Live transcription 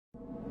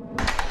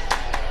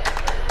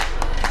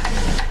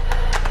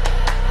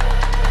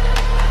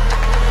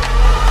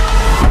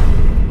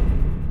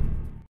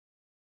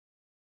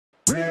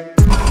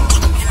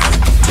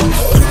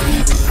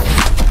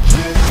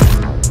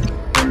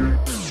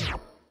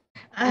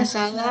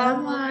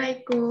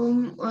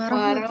Assalamualaikum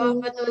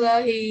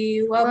warahmatullahi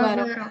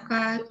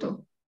wabarakatuh.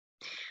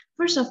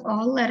 First of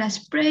all, let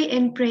us pray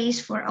and praise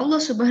for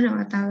Allah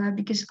Subhanahu wa Ta'ala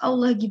because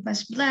Allah give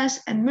us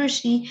bless and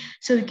mercy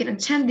so we can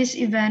attend this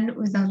event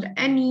without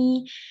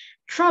any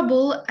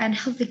trouble and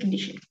healthy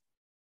condition.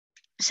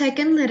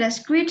 Second, let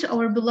us greet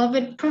our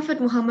beloved Prophet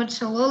Muhammad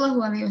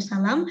Sallallahu Alaihi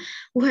Wasallam,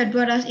 who had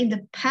brought us in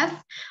the path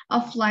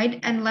of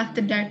light and left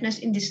the darkness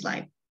in this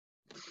life.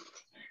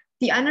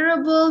 The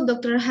Honorable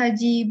Dr.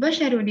 Haji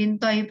Basharuddin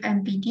Toib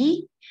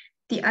MPD,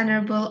 the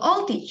Honorable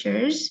all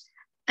teachers,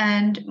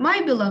 and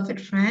my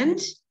beloved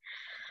friends,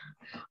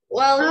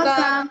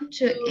 welcome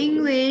to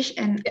English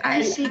and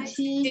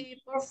ICT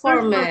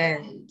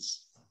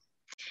Performance.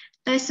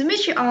 Nice to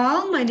meet you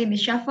all. My name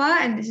is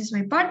Shafa and this is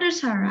my partner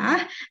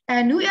Sarah,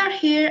 and we are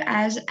here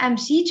as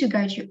MC to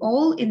guide you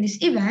all in this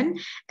event.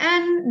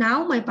 And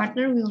now my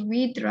partner will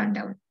read the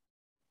rundown.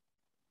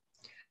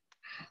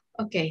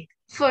 Okay.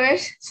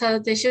 First,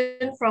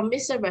 salutation from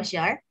Mr.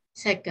 Bashar.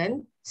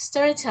 Second,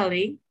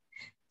 storytelling.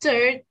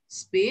 Third,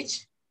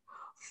 speech.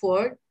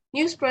 Fourth,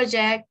 news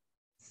project.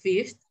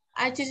 Fifth,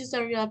 IT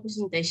tutorial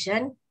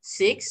presentation.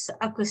 Sixth,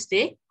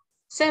 acoustic.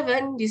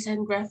 7,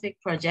 design graphic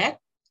project.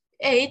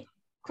 8,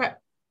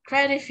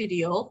 creative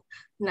video.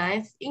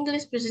 9th,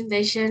 English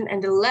presentation.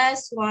 And the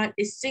last one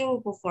is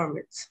singing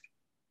performance.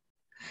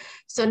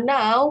 So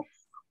now,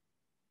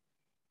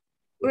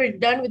 we're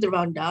done with the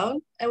rundown,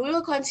 and we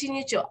will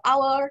continue to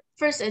our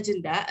first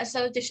agenda, a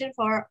salutation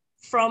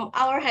from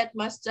our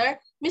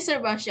headmaster, Mr.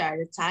 Bashar.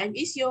 The time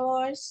is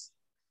yours.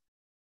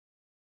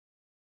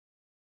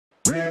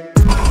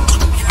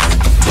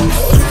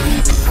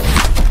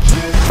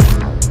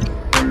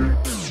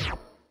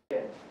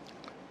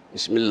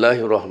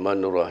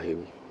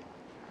 Bismillahirrahmanirrahim.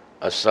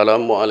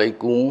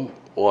 Assalamualaikum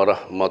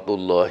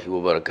warahmatullahi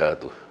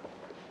wabarakatuh.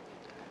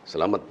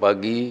 Selamat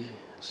pagi,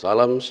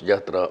 salam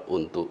sejahtera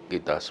untuk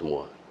kita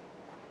semua.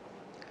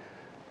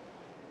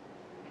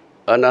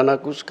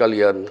 Anak-anakku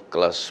sekalian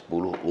kelas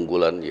 10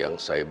 unggulan yang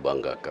saya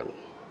banggakan.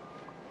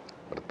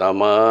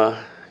 Pertama,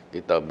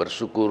 kita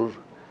bersyukur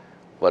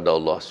pada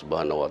Allah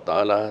Subhanahu wa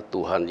Ta'ala,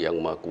 Tuhan yang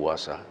Maha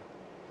Kuasa,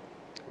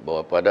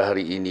 bahwa pada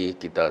hari ini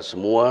kita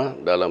semua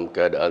dalam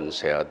keadaan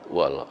sehat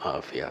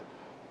walafiat.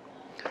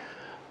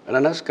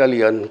 Anak-anak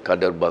sekalian,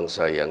 kader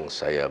bangsa yang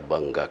saya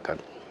banggakan.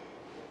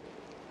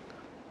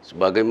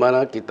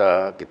 Sebagaimana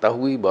kita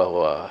ketahui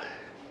bahwa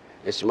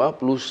SMA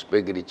Plus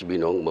PGRI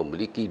Cibinong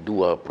memiliki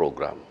 2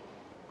 program,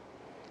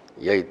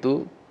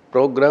 yaitu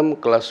program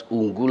kelas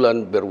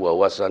unggulan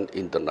berwawasan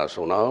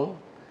internasional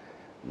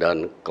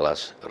dan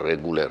kelas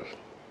reguler.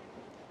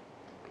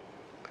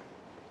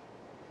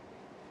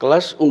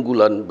 Kelas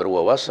unggulan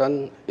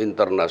berwawasan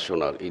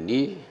internasional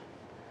ini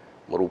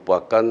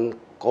merupakan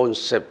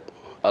konsep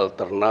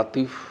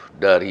alternatif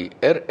dari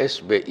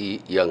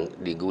RSBI yang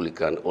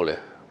digulirkan oleh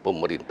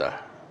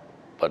pemerintah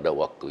pada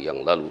waktu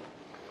yang lalu.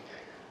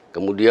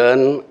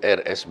 Kemudian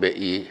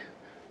RSBI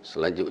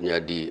selanjutnya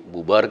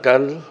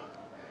dibubarkan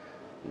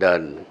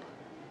dan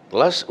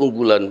kelas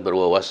unggulan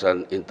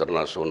berwawasan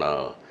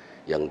internasional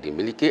yang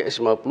dimiliki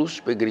SMA Plus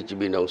PGRI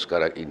Cibinong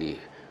sekarang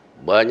ini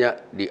banyak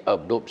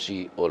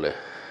diadopsi oleh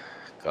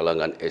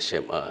kalangan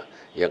SMA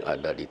yang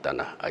ada di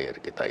tanah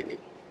air kita ini.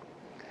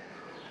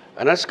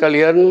 Anak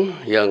sekalian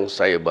yang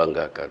saya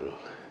banggakan,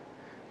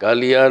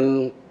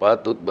 kalian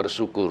patut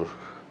bersyukur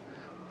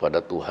pada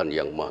Tuhan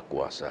yang Maha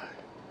Kuasa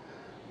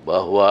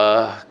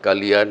bahwa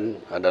kalian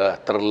adalah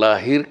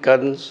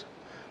terlahirkan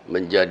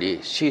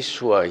menjadi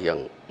siswa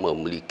yang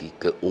memiliki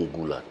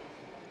keunggulan.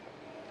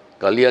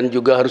 Kalian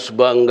juga harus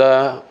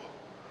bangga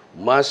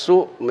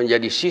masuk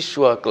menjadi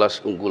siswa kelas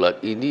unggulan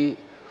ini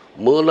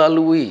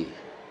melalui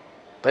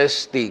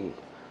testing,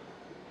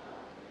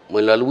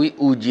 melalui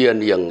ujian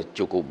yang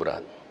cukup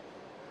berat.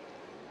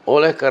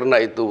 Oleh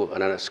karena itu,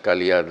 anak-anak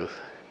sekalian,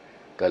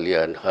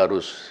 kalian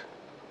harus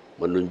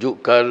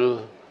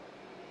menunjukkan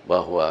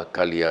bahwa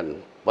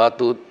kalian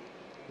patut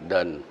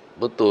dan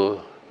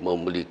betul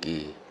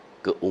memiliki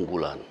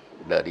keunggulan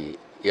dari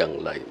yang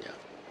lainnya.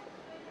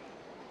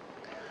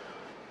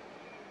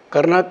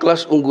 Karena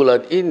kelas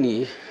unggulan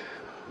ini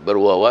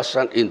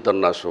berwawasan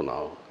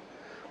internasional,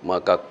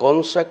 maka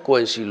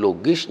konsekuensi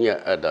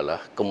logisnya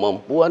adalah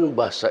kemampuan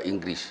bahasa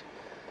Inggris.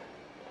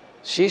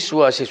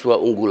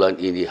 Siswa-siswa unggulan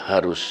ini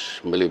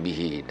harus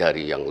melebihi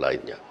dari yang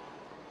lainnya.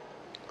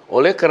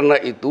 Oleh karena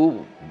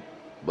itu,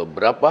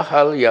 beberapa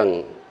hal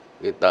yang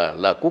kita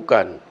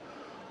lakukan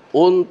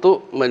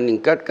untuk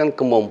meningkatkan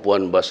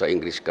kemampuan bahasa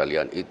Inggris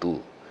kalian itu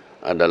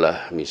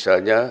adalah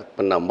misalnya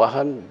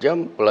penambahan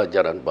jam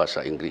pelajaran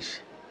bahasa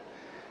Inggris.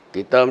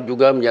 Kita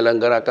juga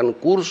menyelenggarakan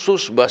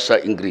kursus bahasa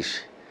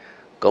Inggris.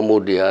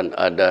 Kemudian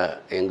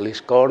ada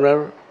English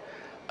Corner,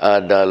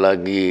 ada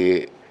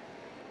lagi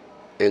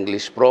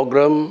English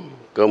Program,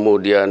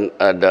 kemudian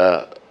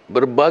ada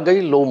berbagai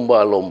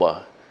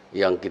lomba-lomba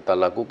yang kita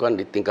lakukan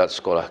di tingkat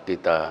sekolah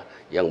kita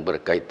yang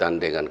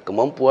berkaitan dengan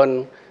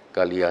kemampuan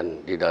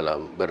kalian di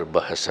dalam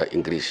berbahasa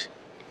Inggris.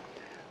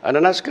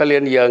 Anak-anak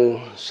sekalian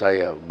yang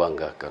saya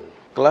banggakan,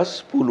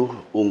 kelas 10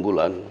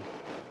 unggulan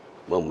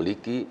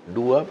memiliki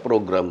 2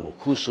 program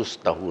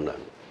khusus tahunan.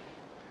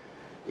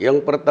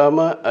 Yang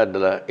pertama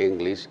adalah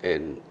English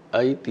and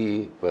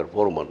ICT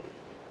Performance.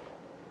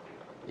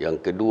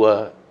 Yang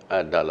kedua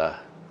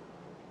adalah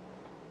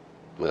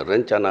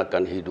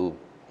merencanakan hidup,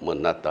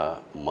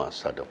 menata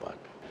masa depan.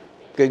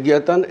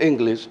 Kegiatan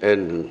English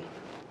and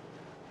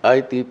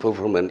ICT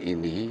Performance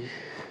ini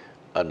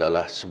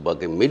adalah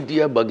sebagai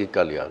media bagi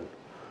kalian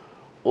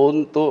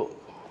untuk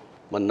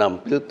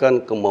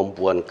menampilkan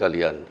kemampuan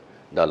kalian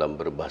dalam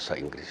berbahasa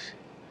Inggris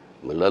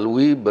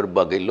melalui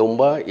berbagai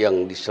lomba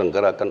yang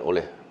diselenggarakan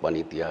oleh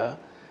panitia,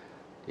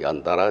 di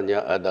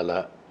antaranya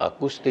adalah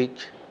akustik,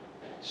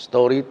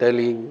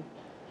 storytelling,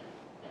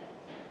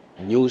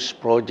 news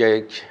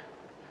project,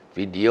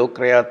 video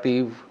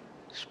kreatif,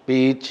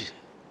 speech,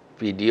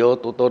 video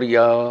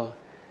tutorial,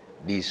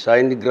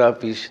 desain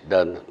grafis,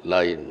 dan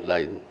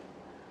lain-lain.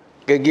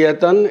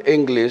 Kegiatan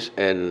English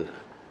and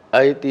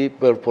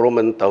ICT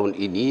Performance tahun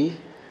ini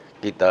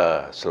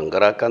kita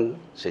selenggarakan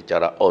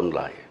secara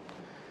online.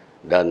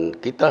 Dan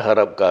kita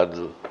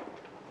harapkan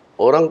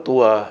orang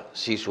tua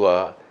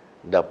siswa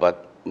dapat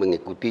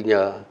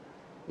mengikutinya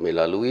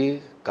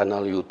melalui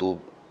kanal YouTube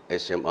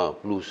SMA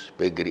Plus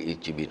PGRI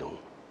Cibinong.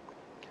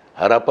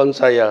 Harapan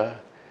saya,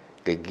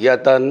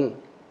 kegiatan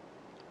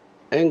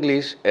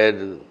English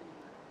and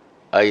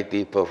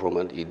ICT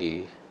Performance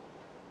ini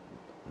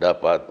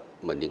dapat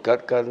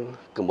meningkatkan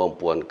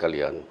kemampuan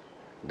kalian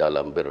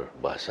dalam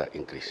berbahasa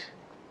Inggris.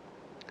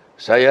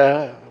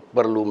 Saya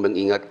perlu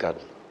mengingatkan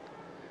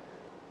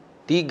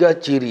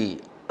 3 ciri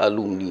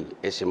alumni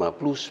SMA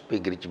Plus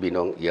PGRI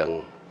Cibinong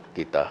yang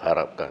kita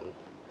harapkan.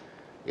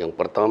 Yang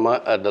pertama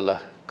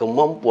adalah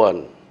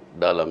kemampuan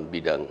dalam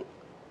bidang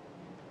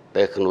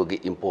teknologi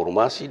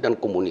informasi dan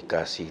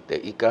komunikasi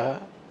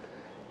TIK.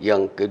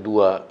 Yang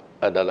kedua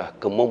adalah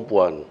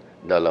kemampuan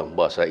dalam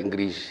bahasa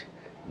Inggris.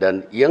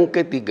 Dan yang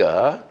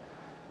ketiga,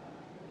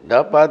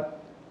 dapat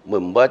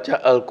membaca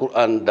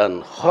Al-Quran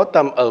dan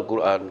khatam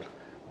Al-Quran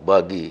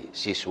bagi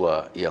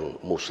siswa yang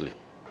muslim.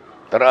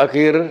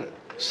 Terakhir,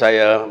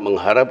 saya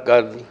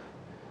mengharapkan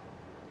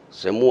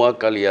semua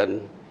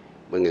kalian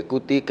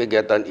mengikuti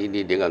kegiatan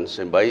ini dengan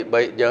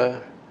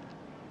sebaik-baiknya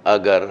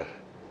agar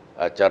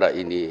acara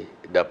ini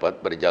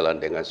dapat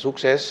berjalan dengan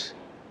sukses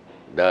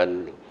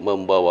dan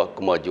membawa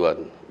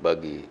kemajuan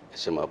bagi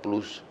SMA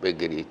Plus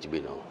PGRI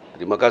Cibinong.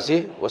 Terima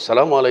kasih.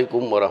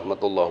 Wassalamualaikum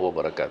warahmatullahi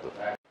wabarakatuh.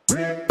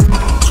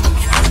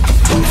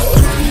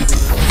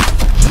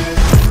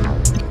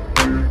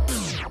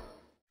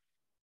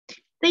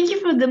 Thank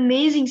you for the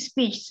amazing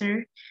speech,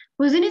 sir.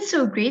 Wasn't it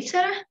so great,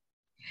 Sarah?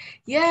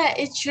 Yeah,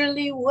 it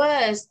surely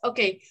was.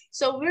 Okay,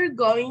 so we're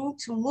going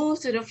to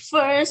move to the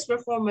first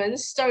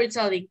performance,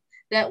 storytelling,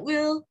 that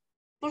will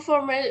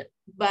performed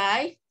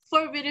by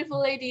 4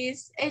 beautiful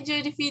ladies.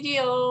 Enjoy the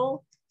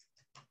video.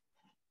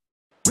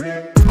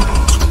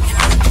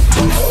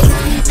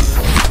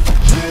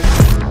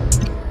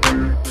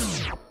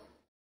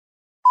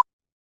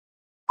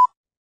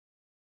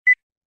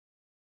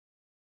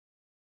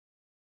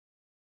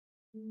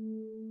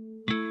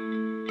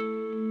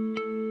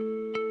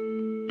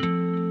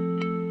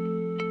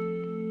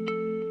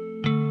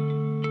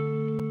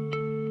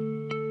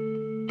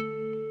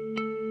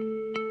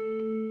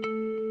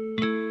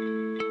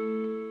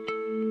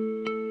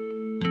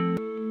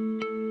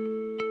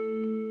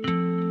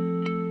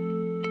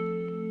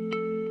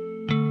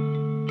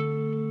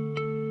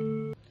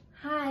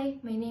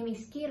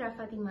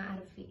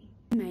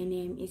 My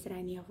name is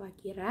Rania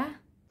Fakira.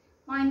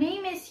 My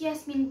name is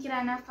Yasmin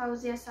Kirana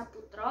Fauzia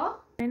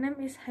Saputro. My name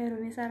is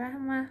Hairunisa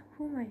Rahma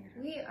Humaira.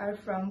 We are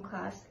from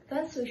class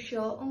X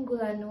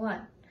Unggulan I.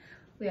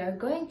 We are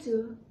going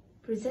to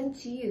present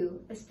to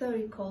you a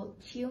story called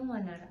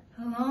Ciumanara.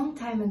 A long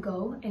time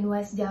ago in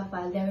West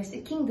Java, there is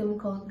a kingdom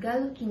called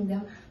Galuh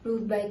Kingdom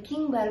ruled by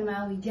King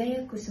Barma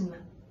Wijaya Kusuma.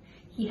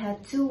 He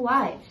had 2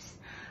 wives,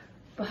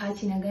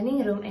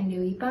 Pahacinaganingrum and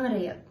Dewi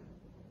Pangrayap.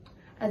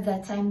 At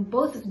that time,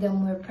 both of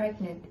them were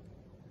pregnant.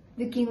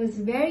 The king was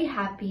very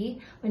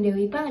happy when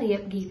Dewi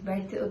Pangrayap gave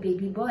birth to a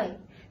baby boy.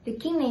 The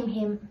king named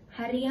him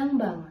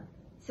Haryambama.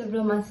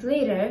 Several months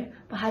later,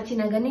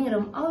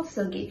 Pahacinaganingrum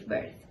also gave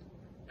birth.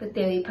 But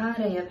Dewi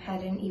Pangrayap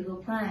had an evil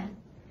plan.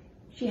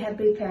 She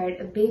had prepared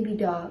a baby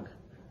dog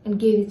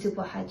and gave it to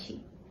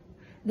Pahachi.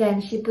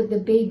 Then she put the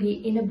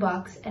baby in a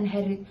box and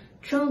had it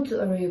thrown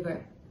to a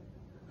river.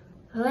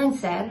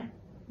 Lensar,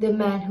 the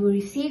man who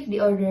received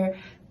the order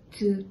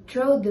to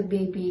throw the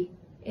baby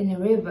in a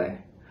river,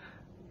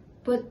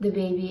 put the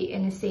baby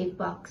in a safe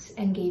box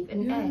and gave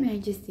an Your egg.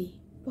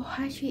 Majesty,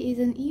 Pahachi is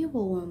an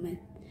evil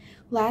woman.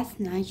 Last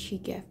night she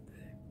gave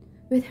birth,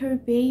 but her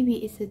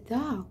baby is a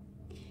dog.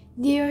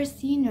 They are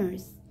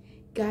sinners.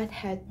 God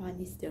had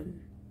punished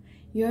them.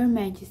 Your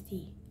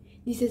Majesty,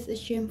 this is a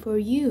shame for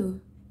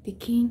you, the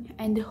king,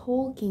 and the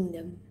whole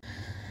kingdom.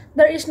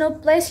 There is no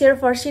place here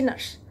for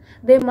sinners.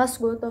 They must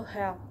go to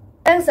hell.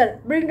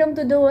 Answer, bring them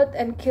to do it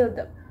and kill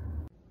them.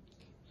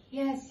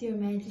 Yes, Your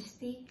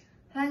Majesty.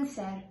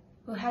 Langsar,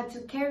 who had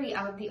to carry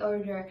out the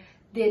order,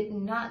 did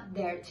not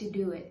dare to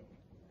do it.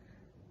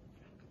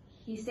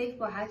 he saved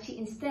Pohaci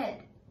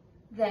instead.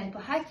 Then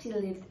Pohaci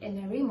lived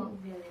in a remote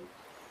village.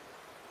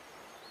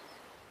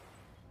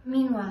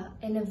 Meanwhile,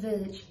 in a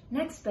village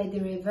next by the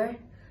river,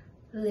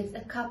 lived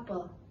a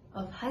couple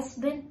of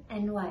husband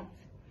and wife,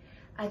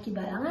 Aki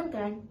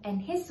Balangantran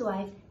and his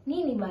wife,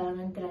 Nini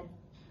Balangantran.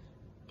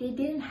 They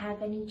didn't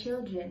have any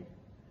children.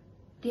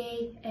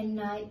 Day and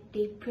night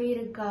they prayed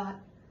to God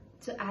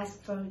to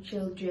ask for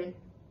children.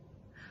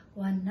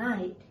 One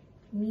night,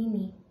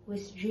 Nini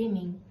was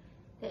dreaming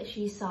that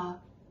she saw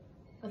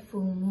a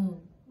full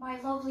moon. My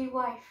lovely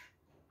wife,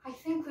 I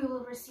think we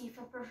will receive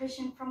a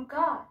provision from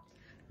God.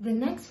 The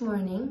next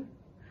morning,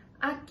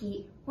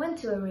 Aki went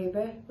to a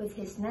river with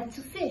his net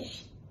to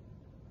fish.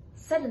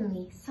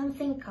 Suddenly,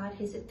 something caught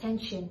his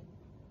attention.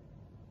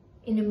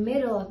 In the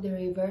middle of the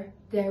river,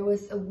 there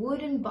was a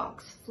wooden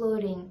box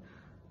floating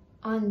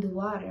on the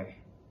water.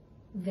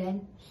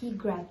 Then he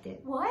grabbed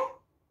it. What?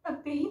 A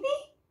baby?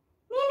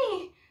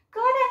 Nini,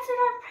 God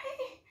answered our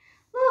prayer.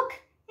 Look,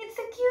 it's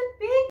a cute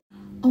baby.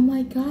 Oh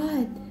my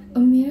God, a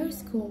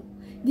miracle.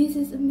 This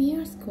is a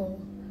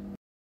miracle.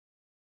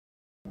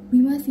 We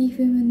must give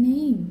him a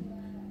name.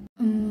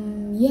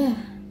 Yeah.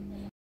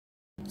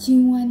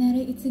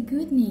 Ciungwanara is a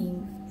good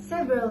name.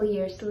 Several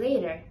years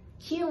later,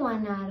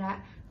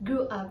 Ciungwanara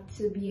grew up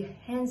to be a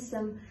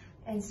handsome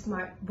and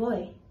smart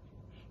boy.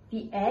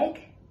 The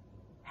egg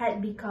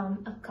had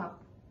become a cock.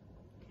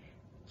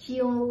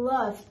 Ciung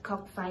loved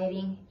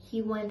cockfighting.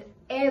 He went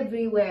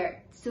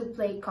everywhere to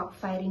play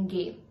cockfighting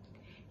game.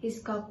 His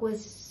cock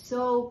was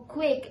so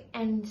quick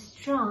and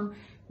strong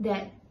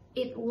that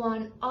it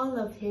won all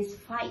of his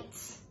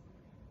fights.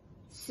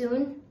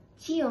 Soon,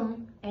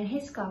 Ciung and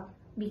his cock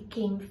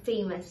became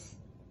famous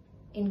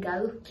in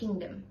Galuh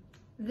Kingdom.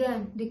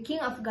 Then, the king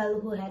of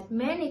Galuh, who had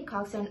many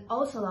cocks and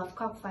also loved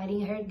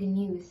cockfighting, heard the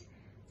news.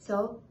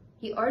 So,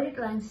 he ordered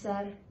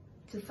Lancer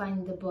to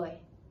find the boy.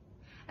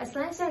 As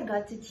Lancer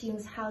got to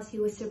Ciung's house, he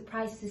was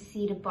surprised to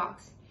see the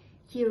box.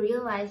 He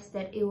realized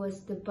that it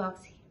was the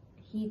box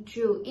he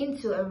threw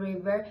into a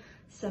river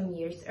some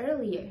years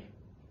earlier.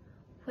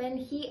 When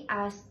he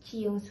asked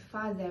Ciung's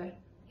father,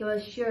 he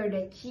was sure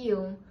that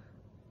Ciung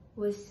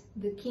was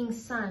the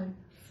king's son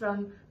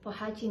from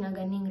Pohaci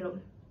Naganingrum.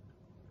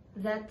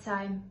 That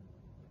time,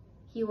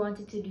 he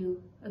wanted to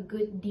do a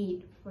good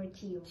deed for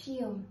Ciung.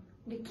 Ciung,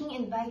 the king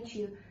invites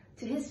you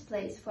to his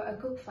place for a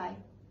cookfight.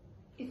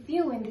 If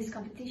you win this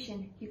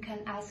competition, you can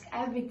ask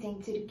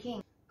everything to the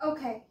king.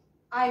 Okay,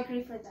 I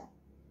agree for that.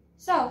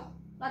 So,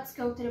 let's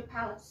go to the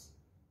palace.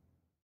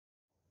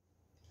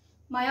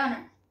 My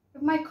honor,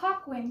 if my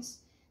cock wins,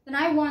 then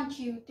I want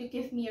you to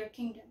give me your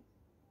kingdom.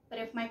 But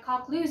if my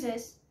cock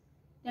loses,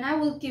 then I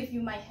will give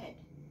you my head.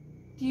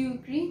 Do you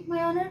agree,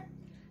 my honor?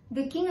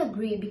 The king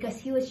agreed because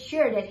he was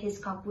sure that his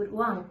cock would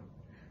win.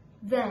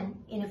 Then,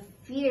 in a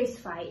fierce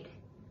fight,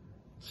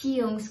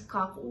 Ciung's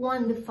cock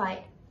won the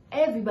fight.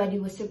 Everybody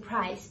was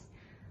surprised.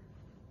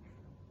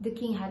 The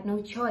king had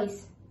no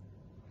choice.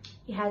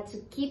 He had to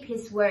keep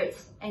his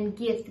words and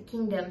give the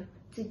kingdom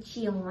to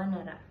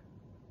Ciungwanara.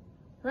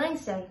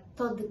 Lancer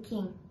told the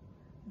king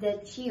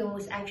that Ciung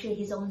was actually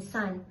his own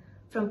son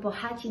from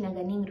Pohaci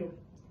Naganingrum.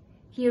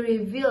 He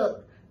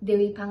revealed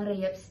Dewi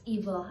Pangrayap's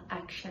evil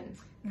actions.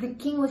 The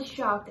king was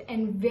shocked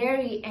and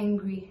very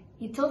angry.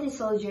 He told his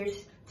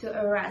soldiers to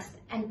arrest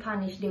and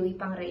punish Dewi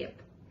Pangrayap.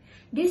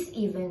 This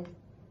event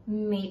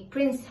made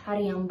Prince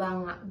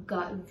Haryambanga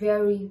got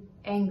very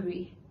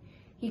angry.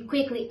 He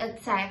quickly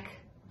attacked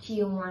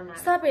Ciungwanara.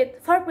 Stop it!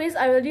 For peace,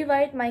 I will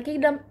divide my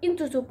kingdom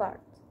into two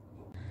parts.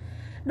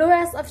 The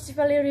west of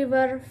Civali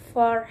River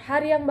for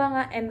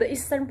Haryambanga and the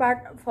eastern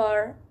part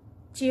for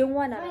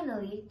Ciungwanara.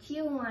 Finally,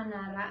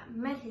 Ciungwanara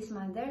met his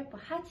mother,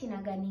 Pohaci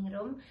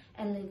Naganingrum,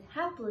 and lived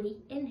happily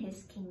in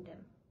his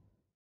kingdom.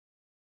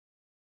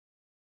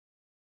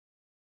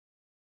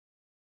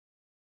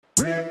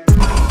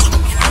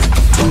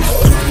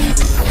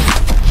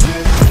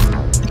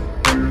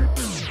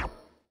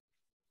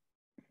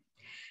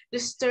 The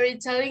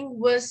storytelling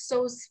was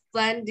so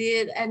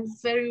splendid and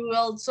very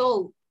well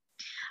told.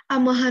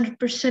 I'm 100%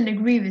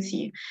 agree with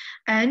you.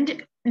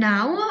 And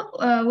now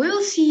we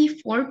will see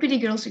 4 pretty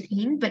girls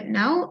again, but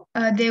now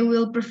they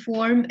will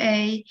perform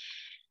a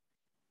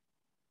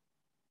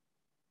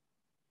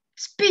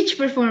speech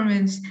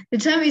performance. The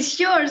time is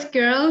yours,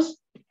 girls.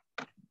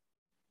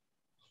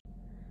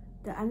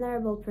 The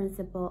Honorable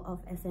Principal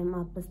of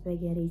SMA Plus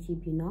PGRI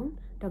Cibinong,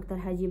 Dr.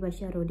 Haji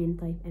Basharuddin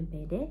Taif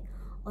MPD,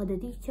 all the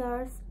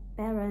teachers,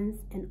 parents,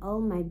 and all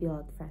my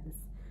beloved friends.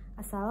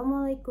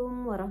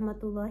 Assalamualaikum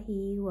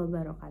warahmatullahi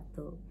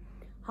wabarakatuh.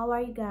 How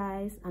are you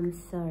guys? I'm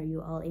sure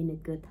you all in a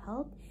good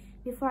health.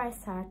 Before I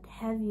start,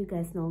 have you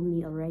guys known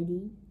me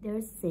already?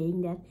 There's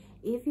saying that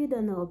if you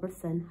don't know a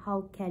person,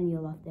 how can you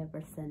love that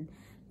person?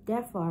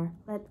 Therefore,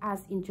 let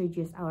us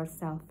introduce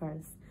ourselves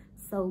first.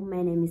 So,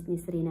 my name is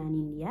Nisrina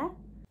Nindya.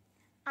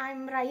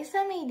 I'm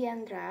Raisa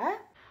Mediandra.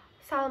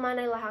 Salma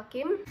Naila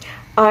Hakim.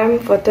 I'm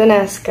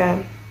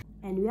Fotonaska.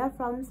 And we are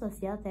from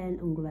Sosial 10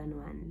 Unggulan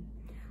 1.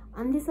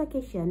 On this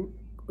occasion,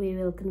 we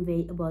will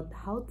convey about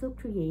how to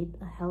create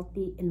a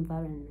healthy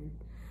environment.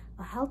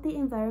 A healthy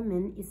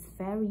environment is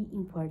very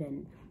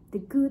important. The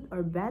good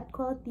or bad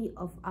quality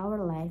of our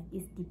life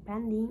is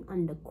depending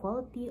on the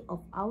quality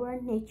of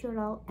our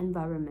natural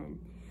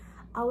environment.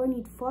 Our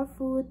need for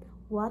food,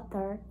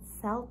 water,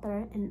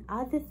 shelter, and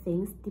other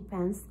things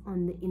depends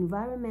on the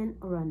environment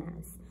around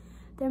us.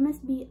 There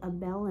must be a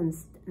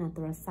balanced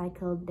natural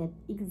cycle that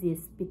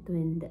exists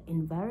between the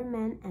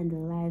environment and the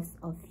lives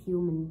of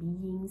human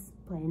beings,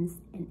 plants,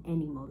 and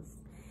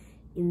animals.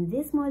 In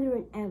this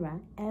modern era,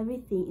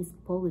 everything is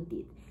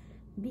polluted,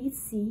 be it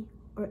sea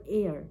or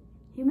air.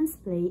 Humans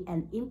play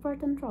an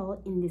important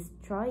role in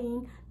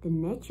destroying the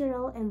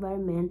natural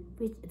environment,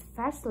 which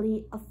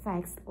adversely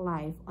affects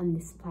life on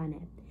this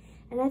planet.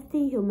 And I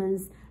think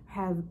humans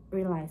have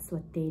realized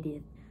what they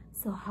did.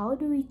 So how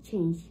do we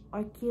change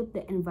or keep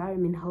the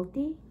environment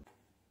healthy?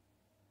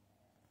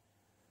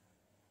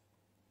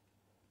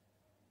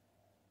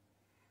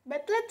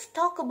 But let's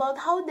talk about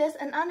how does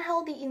an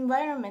unhealthy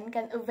environment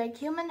can affect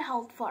human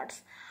health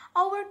first.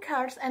 Our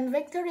cars and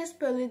factories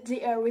pollute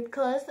the air with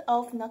clouds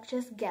of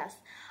noxious gas.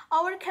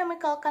 Our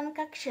chemical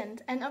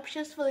concoctions and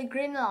obsessively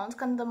greenhouses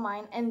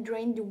contamine and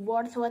drain the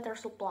world's water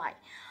supply.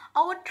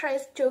 Our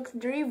trash chokes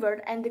the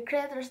river and the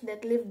creatures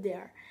that live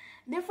there.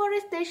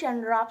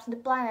 Deforestation robs the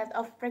planet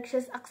of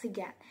precious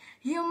oxygen.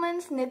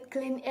 Humans need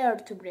clean air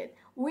to breathe.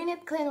 We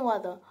need clean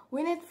water.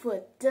 We need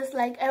food, just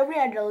like every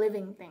other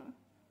living thing.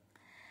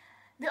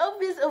 The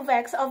obvious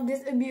effects of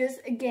this abuse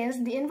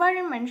against the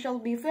environment shall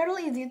be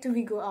fairly easy to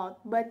figure out,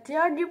 but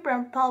there are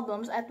different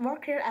problems at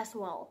work here as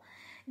well.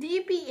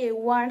 The EPA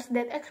warns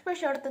that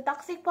exposure to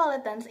toxic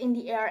pollutants in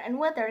the air and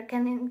water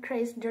can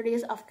increase the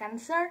risk of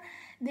cancer,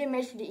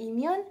 damage the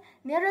immune,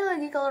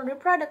 neurological,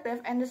 reproductive,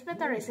 and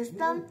respiratory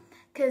system,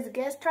 cause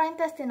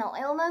gastrointestinal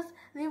illness,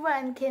 liver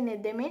and kidney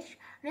damage,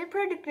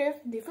 reproductive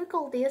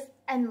difficulties,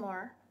 and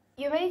more.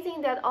 You may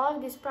think that all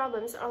of these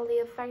problems only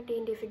affect the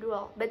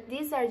individual, but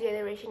these are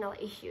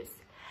generational issues.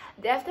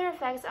 The after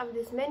effects of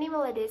these many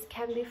maladies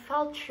can be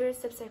felt through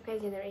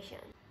subsequent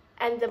generations.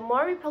 And the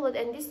more we pollute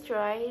and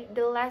destroy,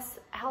 the less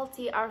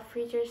healthy our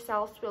future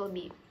selves will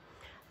be.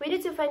 We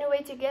need to find a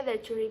way together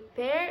to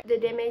repair the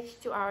damage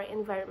to our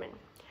environment.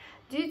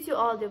 Due to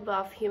all the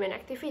above human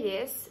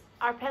activities,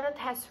 our planet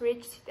has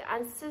reached the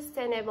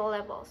unsustainable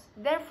levels.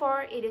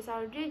 Therefore, it is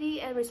our duty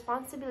and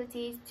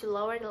responsibility to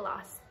lower the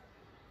loss.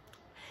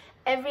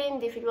 Every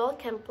individual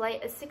can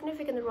play a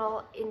significant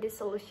role in this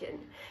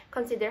solution.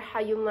 Consider how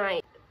you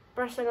might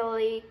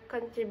personally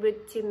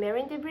contribute to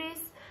marine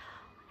debris,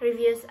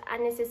 reduce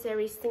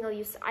unnecessary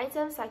single-use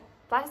items like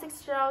plastic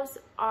straws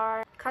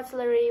or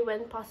cutlery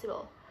when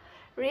possible.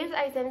 Reuse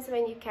items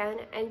when you can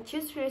and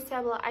choose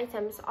reusable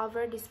items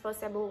over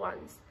disposable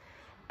ones.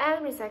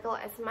 And recycle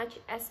as much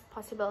as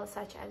possible,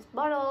 such as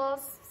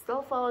bottles,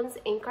 cell phones,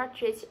 ink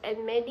cartridge,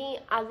 and many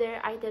other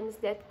items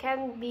that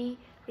can be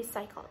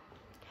recycled.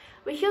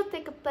 We should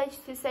take a pledge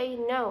to say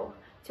no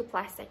to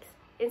plastics.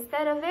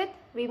 Instead of it,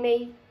 we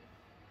may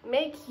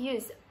make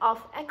use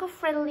of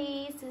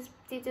eco-friendly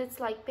substitutes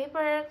like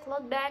paper,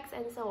 cloth bags,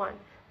 and so on.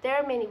 There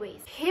are many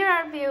ways. Here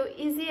are a few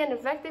easy and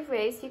effective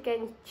ways you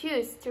can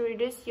choose to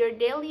reduce your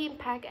daily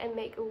impact and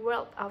make a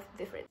world of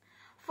difference.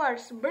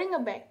 First, bring a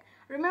bag.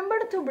 Remember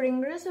to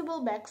bring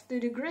reusable bags to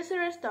the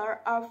grocery store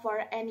or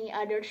for any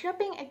other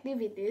shopping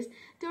activities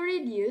to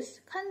reduce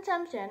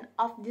consumption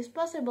of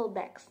disposable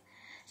bags.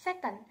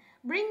 Second,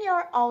 bring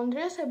your own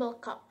reusable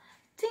cup.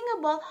 Think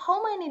about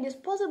how many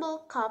disposable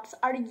cups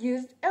are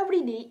used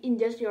every day in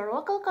just your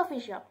local coffee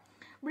shop.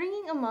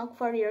 Bringing a mug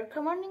for your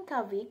morning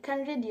coffee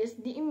can reduce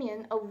the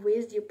amount of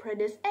waste you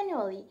produce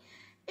annually.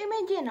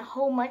 Imagine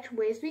how much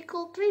waste we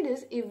could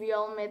reduce if we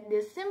all made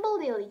this simple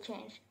daily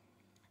change.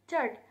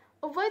 Third,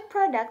 avoid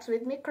products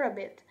with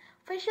microbeads.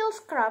 Facial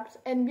scrubs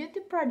and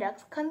beauty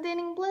products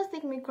containing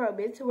plastic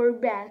microbeads were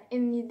banned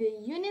in the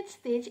United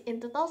States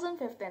in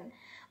 2015,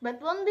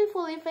 but won't be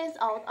fully phased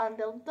out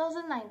until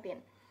 2019.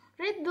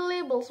 Read the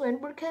labels when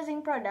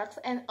purchasing products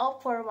and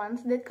opt for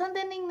ones that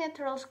containing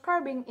natural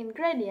scrubbing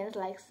ingredients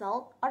like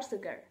salt or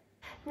sugar.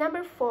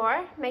 Number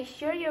 4, make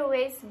sure your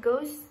waste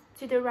goes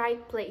to the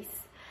right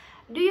place.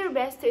 Do your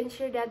best to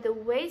ensure that the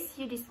waste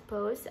you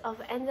dispose of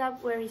ends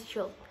up where it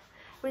should.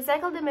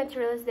 Recycle the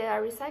materials that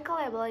are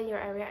recyclable in your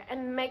area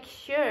and make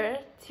sure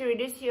to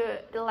reduce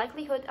the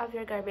likelihood of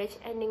your garbage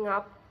ending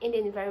up in the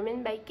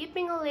environment by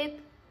keeping a lid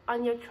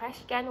on your trash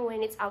can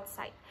when it's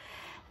outside.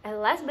 And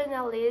last but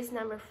not least,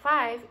 number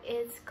 5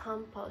 is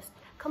compost.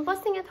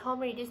 Composting at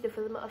home reduces the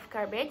volume of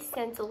garbage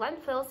sent to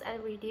landfills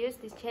and reduces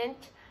the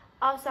chance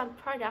of some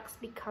products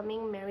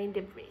becoming marine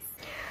debris.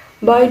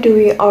 By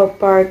doing our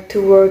part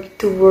to work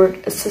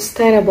toward a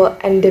sustainable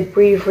and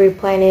debris-free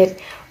planet,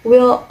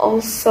 we'll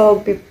also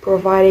be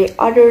providing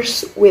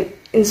others with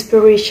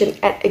inspiration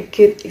and a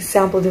good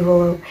example to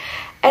follow.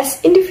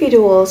 As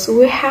individuals,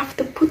 we have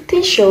the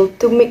potential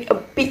to make a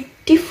big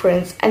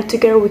difference, and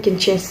together we can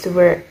change the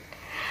world.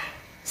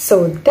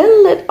 So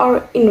don't let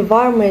our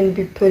environment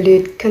be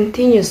polluted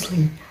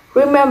continuously.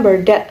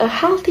 Remember that a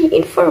healthy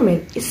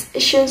environment is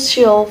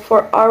essential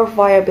for our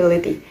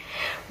viability.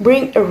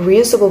 Bring a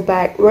reusable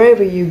bag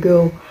wherever you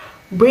go.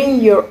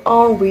 Bring your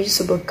own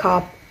reusable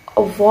cup.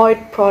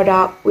 Avoid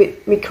product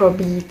with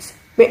microbeads.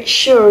 Make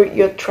sure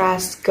your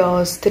trash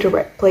goes to the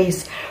right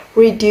place.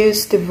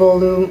 Reduce the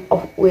volume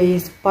of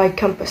waste by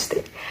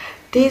composting.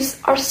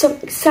 These are some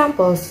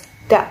examples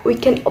that we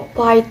can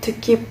apply to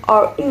keep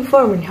our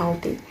environment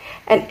healthy.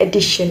 In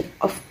addition,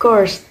 of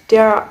course,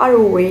 there are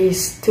other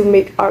ways to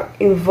make our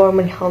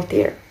environment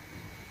healthier.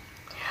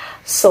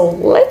 So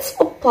let's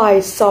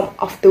apply some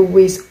of the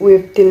ways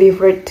we've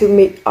delivered to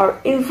make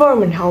our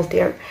environment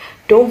healthier.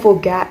 Don't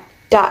forget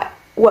that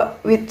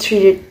what we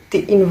treat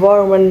the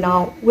environment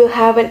now will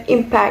have an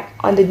impact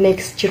on the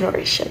next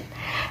generation.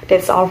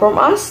 That's all from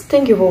us.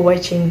 Thank you for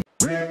watching.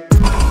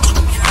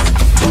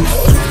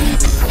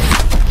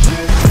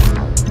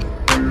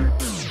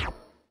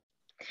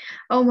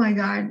 Oh my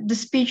God, the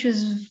speech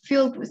was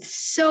filled with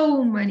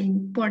so many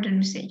important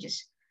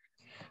messages.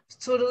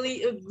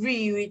 Totally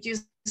agree with you.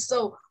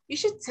 So you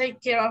should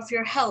take care of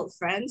your health,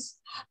 friends.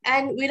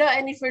 And without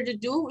any further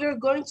ado, we're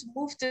going to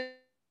move to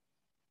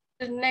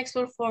the next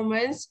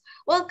performance.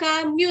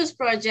 Welcome, News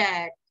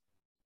Project.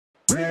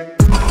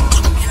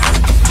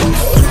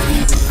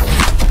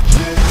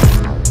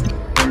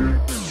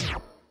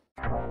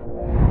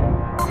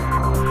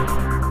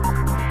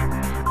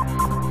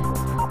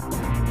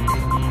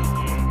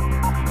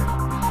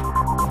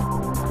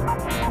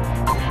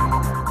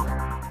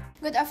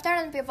 Good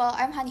afternoon, people.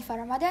 I'm Hanifah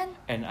Ramadan.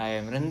 And I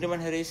am Renduman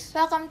Haris.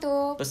 Welcome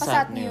to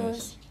Pesat Pesat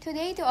News.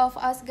 Today, two of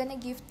us gonna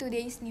give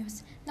today's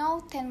news.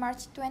 Now, 10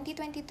 March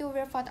 2022,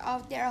 we found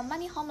out there are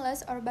many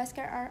homeless or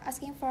buskers are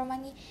asking for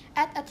money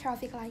at a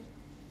traffic light.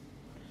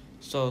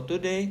 So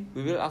today,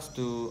 we will ask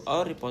to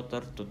our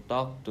reporter to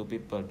talk to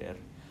people there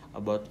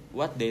about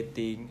what they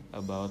think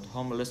about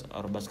homeless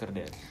or busker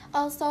there.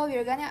 Also,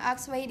 we're gonna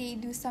ask why they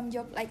do some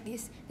job like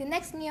this. The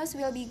next news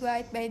will be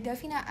guided by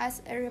Davina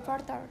as a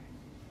reporter.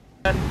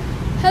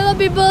 Hello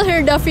people,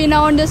 here Davina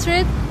on the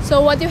street.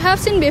 So what you have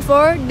seen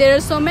before, there are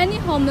so many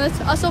homeless,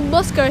 also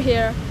busker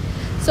here.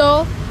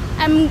 So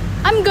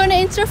I'm gonna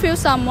interview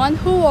someone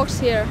who works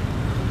here.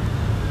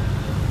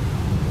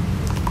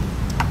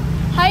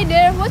 Hi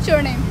there, what's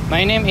your name?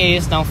 My name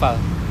is Naufal.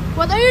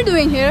 What are you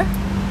doing here?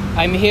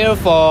 I'm here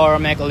for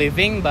make a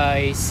living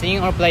by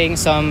singing or playing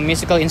some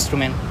musical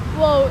instrument.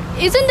 Wow,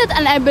 isn't that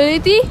an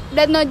ability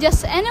that not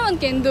just anyone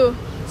can do?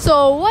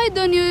 So why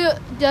don't you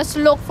just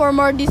look for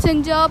more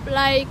decent job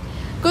like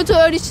go to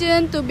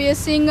audition to be a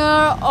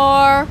singer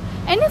or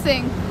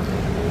anything?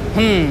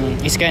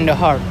 It's kinda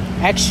hard.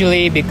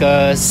 Actually,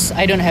 because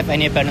I don't have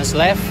any parents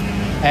left,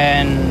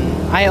 and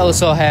I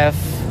also have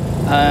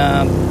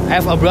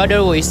a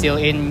brother who is still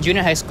in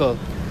junior high school,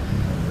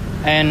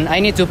 and I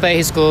need to pay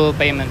his school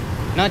payment.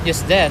 Not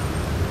just that,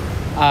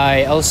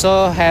 I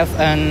also have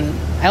an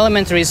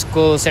elementary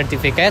school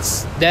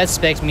certificates that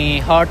makes me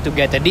hard to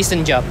get a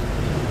decent job.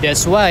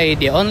 That's why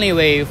the only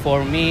way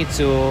for me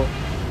to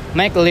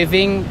make a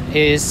living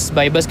is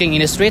by busking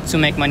in the street to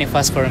make money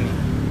fast for me.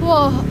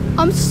 Whoa,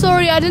 I'm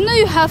sorry, I didn't know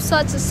you have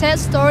such a sad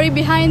story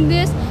behind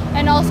this.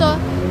 And also,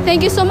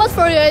 thank you so much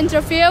for your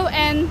interview,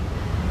 and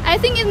I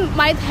think it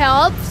might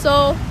help,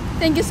 so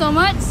thank you so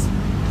much.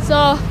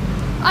 So,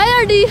 I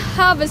already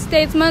have a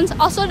statement,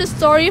 also the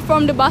story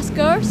from the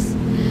buskers.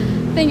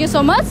 Thank you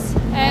so much,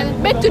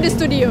 and back to the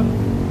studio.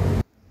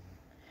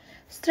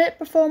 Street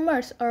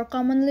performers, or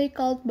commonly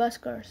called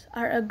buskers,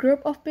 are a group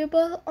of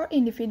people or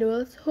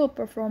individuals who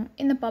perform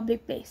in a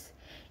public place,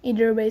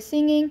 either by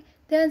singing,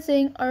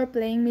 dancing, or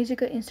playing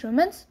musical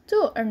instruments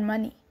to earn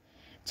money.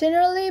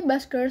 Generally,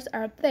 buskers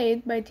are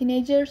played by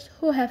teenagers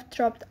who have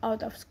dropped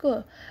out of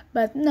school,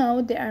 but now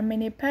there are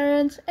many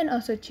parents and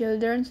also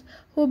children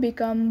who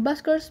become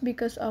buskers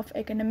because of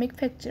economic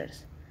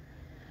factors.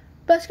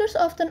 Buskers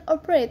often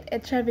operate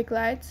at traffic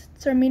lights,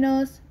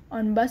 terminals,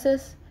 on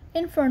buses,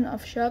 in front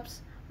of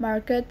shops,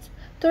 markets,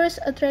 tourist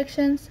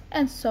attractions,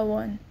 and so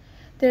on.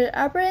 Their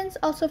appearance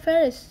also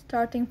varies,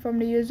 starting from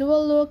the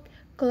usual look,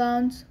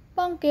 clowns,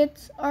 punk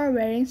kids, or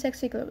wearing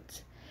sexy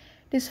clothes.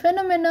 This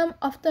phenomenon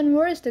often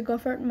worries the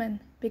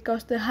government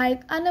because the high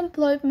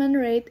unemployment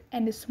rate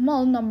and the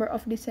small number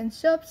of decent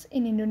jobs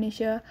in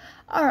Indonesia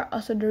are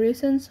also the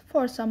reasons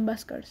for some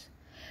buskers.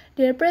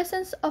 Their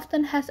presence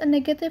often has a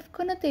negative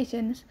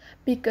connotations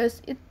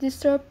because it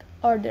disturbs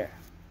order.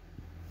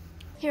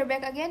 Here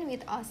back again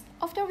with us,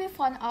 after we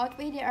found out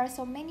why there are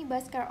so many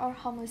buskers or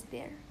homeless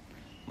there.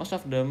 Most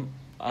of them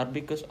are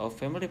because of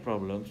family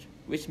problems,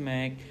 which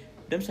make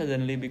them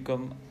suddenly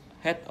become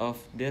head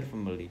of their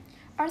family.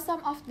 Or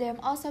some of them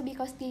also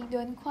because they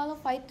don't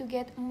qualify to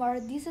get a more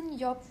decent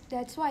job,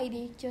 that's why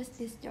they choose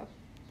this job.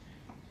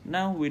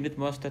 Now we need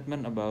more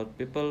statement about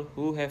people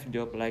who have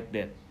job like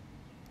that.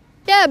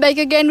 Yeah, back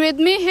again with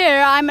me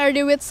here. I'm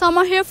already with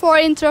someone here for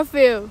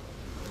interview.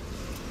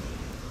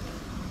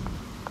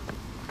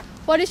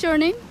 What is your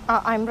name?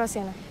 I'm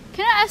Rosiana.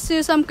 Can I ask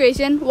you some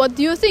question? What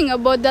do you think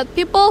about that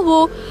people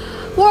who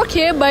work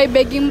here by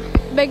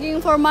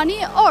begging for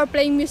money or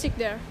playing music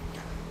there?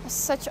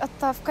 Such a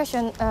tough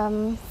question.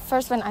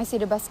 First, when I see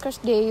the buskers,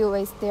 they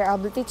waste their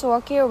ability to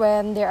work here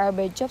when there are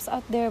bad jobs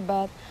out there.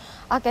 But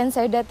I can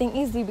say that thing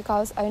easy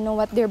because I know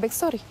what their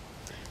backstory.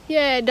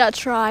 Yeah,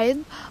 that's right.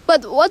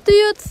 But what do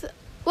you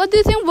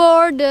think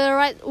were the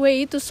right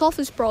way to solve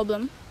this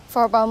problem?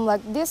 For a problem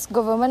like this,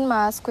 government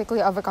must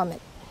quickly overcome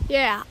it.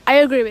 Yeah,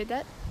 I agree with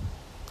that.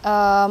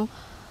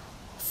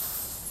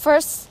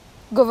 First,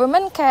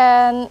 government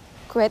can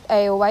create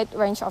a wide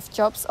range of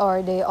jobs,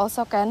 or they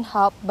also can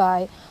help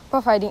by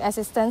providing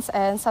assistance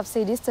and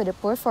subsidies to the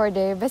poor for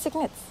their basic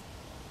needs.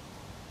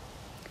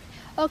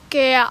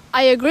 Okay,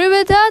 I agree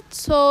with that.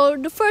 So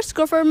the first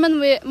government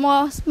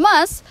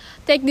must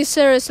take this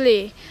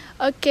seriously.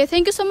 Okay,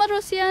 thank you so much,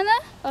 Rosiana.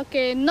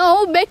 Okay,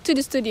 now back to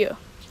the studio.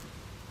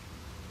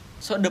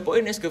 So the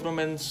point is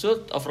government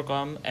should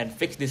overcome and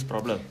fix this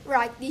problem.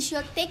 Right, they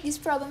should take this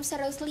problem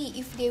seriously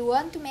if they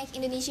want to make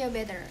Indonesia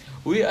better.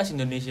 We as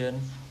Indonesians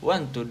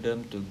want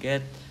them to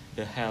get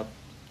the help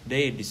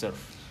they deserve.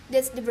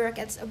 That's the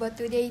broadcast about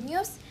today's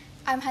news.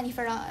 I'm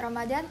Hanifah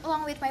Ramadan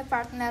along with my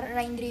partner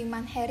Raindri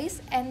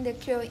Manharis and the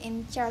crew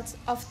in charge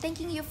of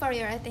thanking you for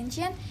your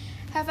attention.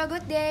 Have a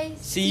good day.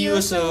 See you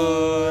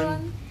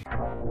soon.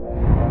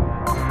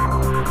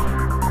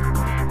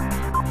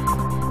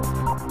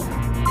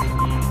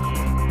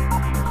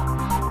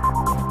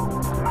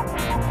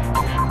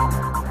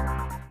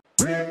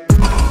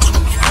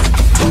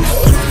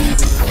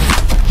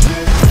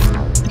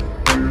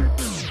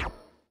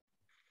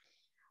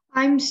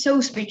 I'm so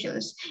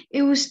speechless.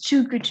 It was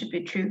too good to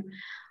be true.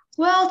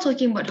 Well,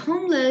 talking about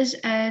homeless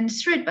and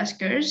street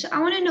buskers, I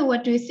want to know,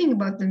 what do you think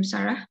about them,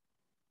 Sarah?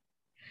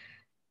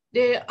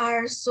 There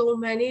are so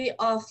many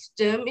of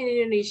them in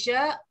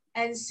Indonesia,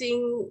 and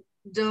seeing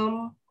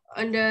them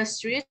on the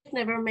street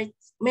never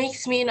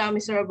makes me not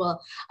miserable.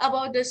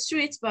 About the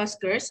street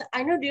buskers,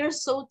 I know they're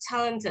so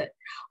talented.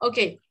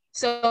 Okay,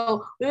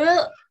 so we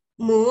will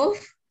move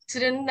to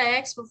the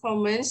next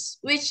performance,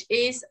 which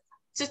is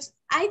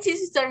IT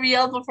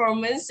tutorial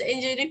performance.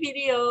 Enjoy the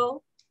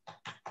video.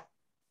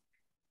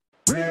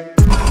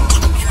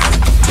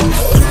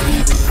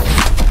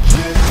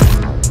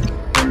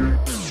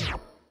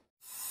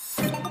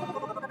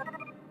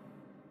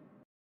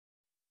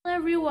 Hello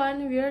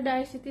everyone, we are the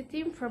ICT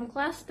team from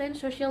class 10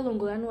 Social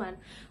Unggulan 1.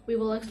 We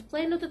will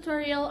explain the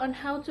tutorial on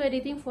how to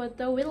editing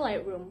photo with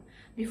Lightroom.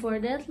 Before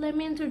that, let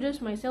me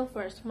introduce myself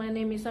first. My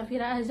name is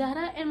Safira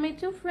Azahra and my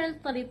two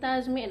friends Talita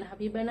Azmi and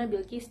Habibana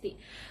Bilkisti.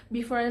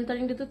 Before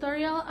entering the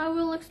tutorial, I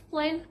will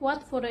explain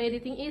what photo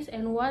editing is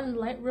and what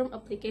Lightroom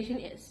application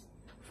is.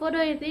 Photo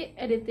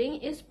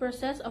editing is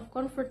process of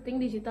converting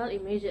digital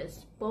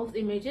images. Both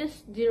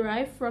images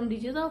derive from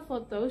digital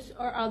photos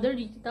or other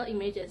digital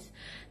images.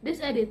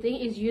 This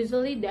editing is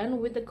usually done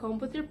with a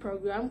computer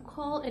program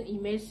called an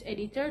image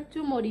editor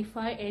to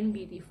modify and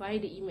beautify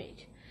the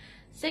image.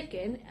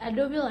 Second,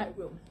 Adobe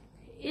Lightroom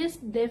is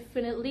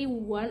definitely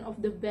one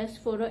of the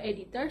best photo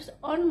editors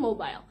on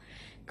mobile.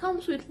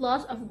 Comes with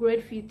lots of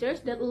great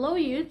features that allow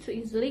you to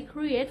easily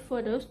create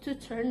photos to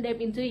turn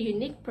them into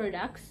unique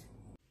products.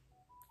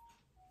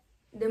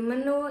 The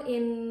menu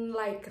in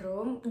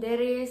Lightroom,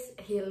 there is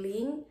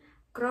healing,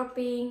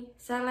 cropping,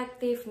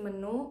 selective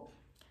menu,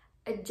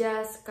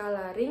 adjust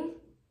coloring,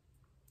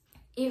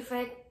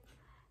 effect,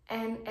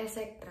 and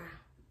etc.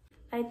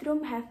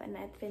 Lightroom have an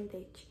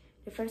advantage.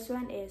 The first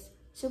one is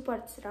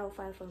supports RAW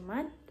file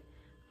format,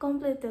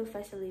 complete tool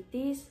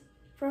facilities,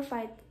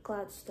 provide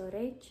cloud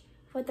storage,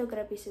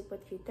 photography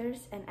support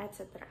features, and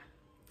etc.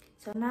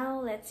 So now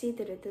let's see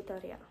to the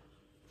tutorial.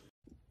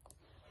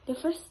 The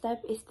first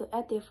step is to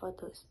add your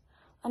photos.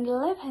 On the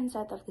left hand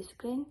side of the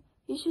screen,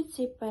 you should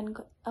see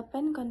a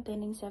pen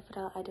containing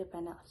several other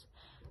panels.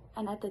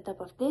 And at the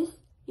top of this,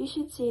 you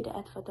should see the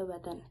Add Photo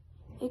button.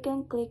 You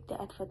can click the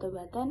Add Photo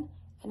button,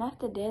 and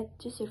after that,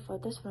 choose your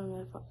photos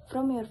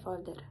from your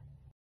folder.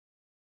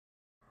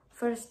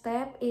 First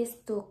step is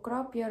to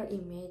crop your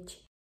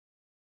image.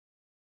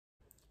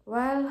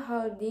 While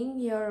holding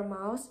your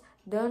mouse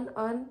down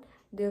on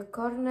the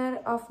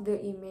corner of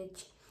the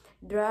image,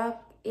 drag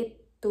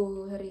it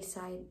to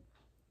reside.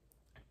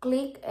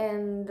 Click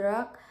and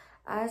drag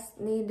as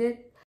needed.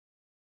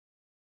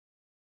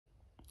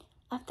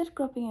 After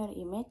cropping your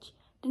image,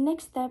 the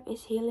next step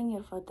is healing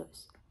your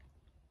photos.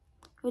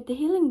 With the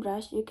healing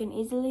brush, you can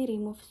easily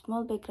remove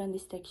small background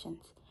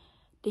distractions.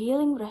 The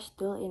healing brush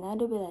tool in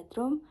Adobe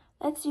Lightroom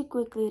lets you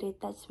quickly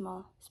retouch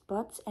small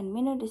spots and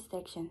minor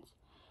distractions.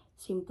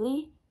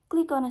 Simply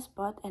click on a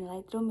spot and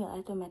Lightroom will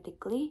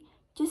automatically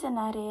choose an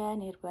area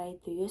nearby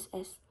to use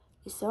as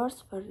the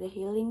source for the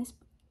healing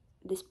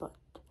the spot.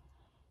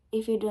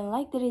 If you don't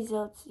like the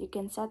results, you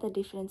can set a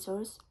different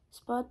source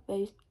spot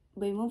by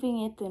moving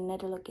it to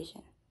another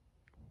location.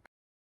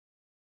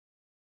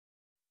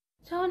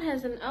 Tone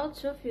has an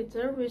auto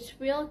filter which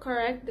will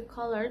correct the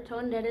color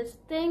tone that it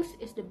thinks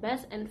is the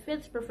best and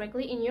fits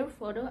perfectly in your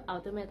photo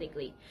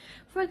automatically.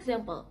 For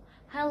example,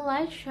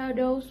 highlight,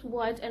 shadows,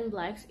 whites, and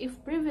blacks.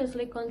 If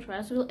previously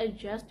contrast will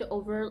adjust the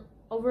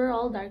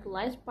overall dark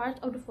light part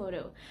of the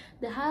photo.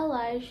 The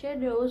highlight,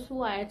 shadows,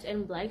 whites,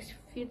 and blacks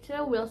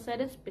feature will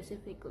set it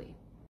specifically.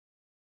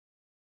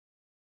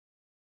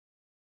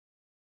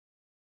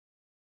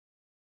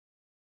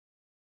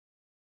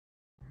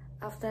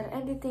 After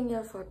editing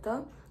your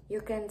photo, You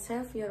can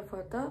save your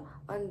photo.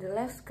 On the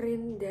left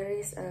screen there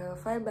is a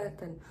file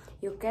button.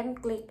 You can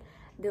click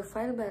the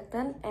file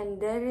button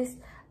and there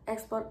is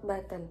export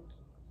button.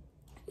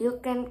 You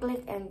can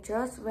click and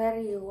choose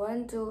where you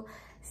want to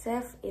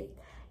save it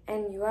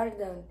and you are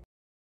done.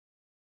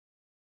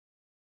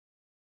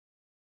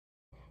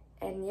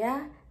 And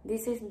yeah,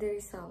 this is the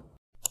result.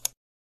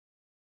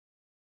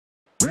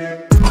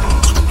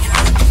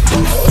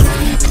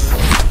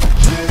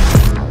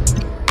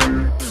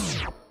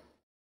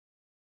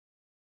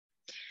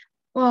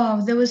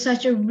 Wow, that was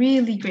such a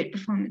really great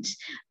performance.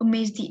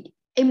 Amazed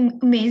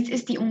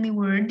is the only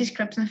word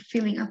describes my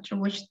feeling after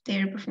watching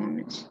their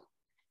performance.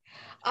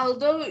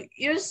 Although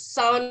you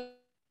sound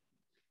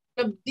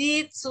a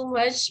bit too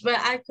much, but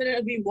I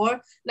couldn't agree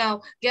more.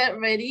 Now get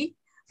ready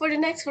for the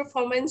next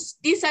performance,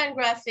 design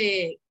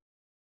graphic.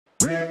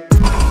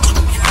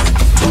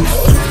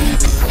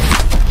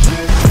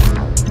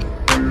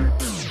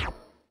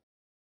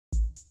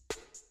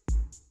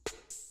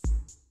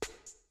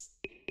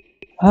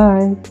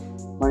 Hi,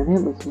 my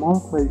name is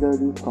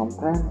Mohd from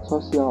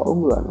Sosial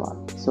Unggulan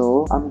 1.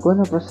 So I'm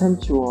gonna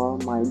present you all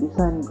my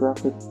design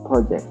graphic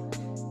project.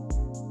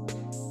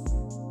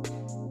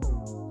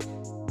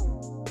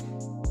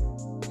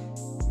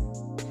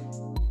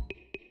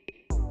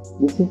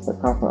 This is a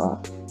cover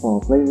art for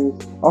a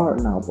playlist or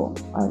an album.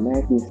 I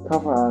made this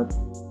cover art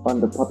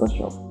on the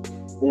Photoshop.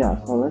 Yeah,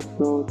 so let's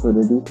go to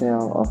the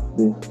detail of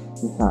this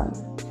design.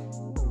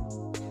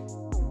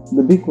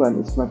 The big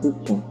one is my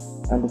picture,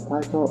 and the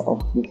title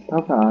of this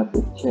cover art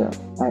is Chair.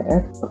 I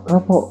add a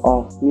couple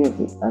of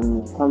music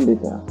and some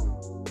details.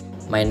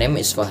 My name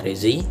is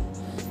Fahrizi.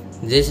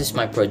 This is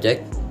my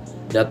project.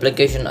 The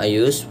application I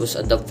used was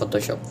Adobe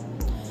Photoshop.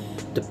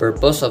 The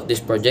purpose of this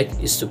project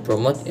is to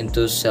promote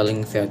into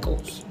selling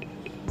vehicles.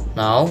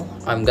 Now,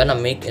 I'm gonna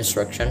make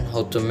instruction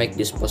how to make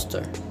this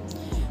poster.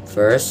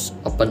 First,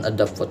 open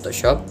Adobe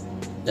Photoshop,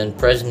 then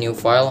press new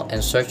file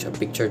and search a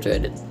picture to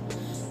edit.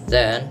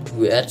 Then,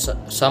 we add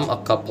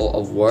a couple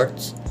of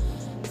words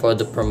for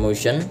the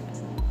promotion,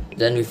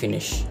 then we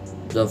finish.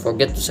 Don't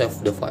forget to save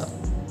the file.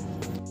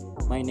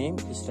 My name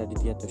is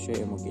Raditya Tosho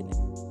Emogene.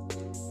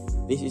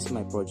 This is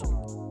my project.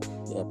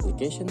 The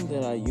application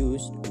that I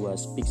used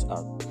was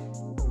PixArt.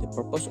 The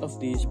purpose of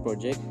this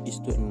project is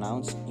to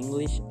announce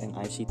English and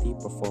ICT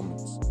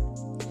Performance.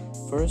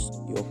 First,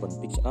 you open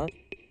PixArt,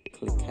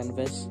 click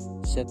Canvas,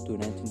 set to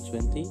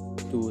 1920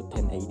 to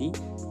 1080,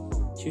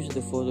 choose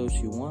the photos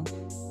you want,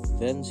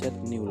 then set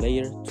a new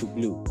layer to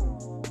blue.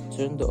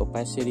 Turn the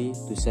opacity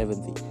to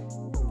 70.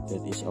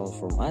 That is all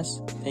from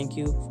us. Thank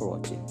you for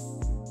watching.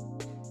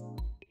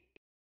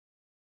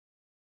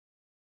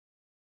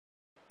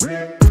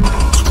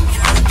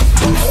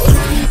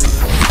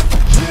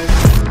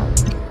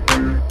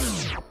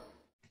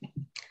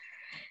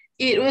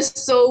 It was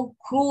so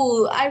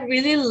cool. I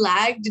really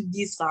liked the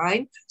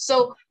design.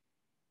 So,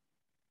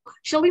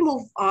 shall we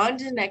move on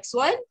to the next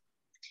one?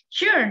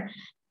 Sure.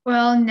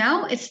 Well,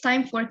 now it's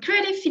time for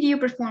creative video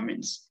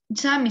performance.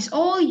 The time is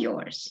all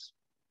yours.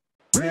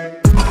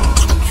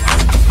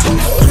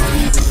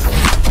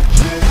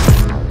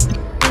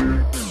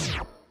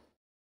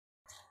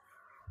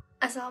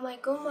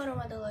 Assalamualaikum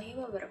warahmatullahi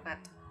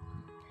wabarakatuh.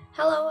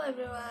 Hello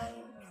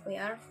everyone, we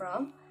are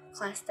from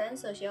Class 10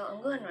 Sosial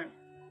Unggulan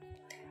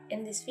 1.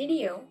 In this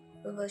video,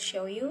 we will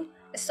show you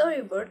a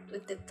storyboard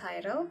with the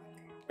title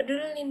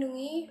Peduli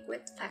Lindungi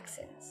with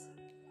Vaccines.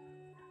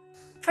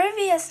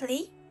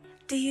 Previously,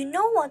 do you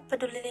know what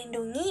Peduli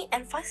Lindungi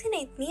and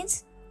Vaccinate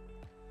means?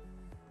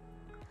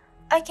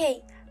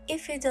 Okay,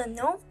 if you don't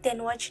know,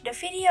 then watch the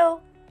video.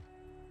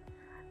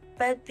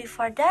 But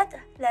before that,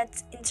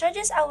 let's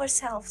introduce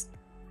ourselves.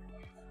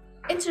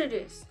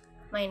 Introduce.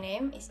 My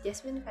name is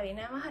Jasmine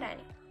Karina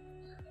Maharani.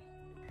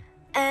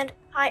 And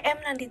I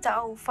am Nandita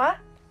Aufa.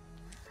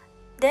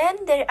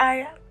 Then there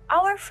are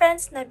our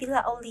friends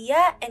Nabila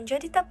Aulia and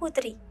Jodita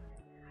Putri.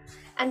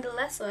 And the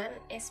last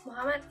one is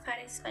Muhammad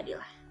Faris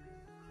Fadilah.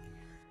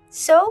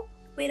 So,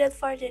 without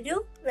further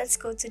ado, let's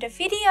go to the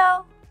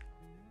video.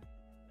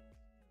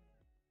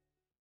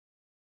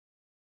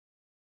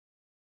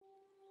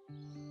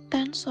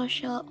 Ten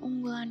Sosial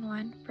Unggulan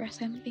 1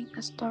 presenting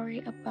a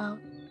story about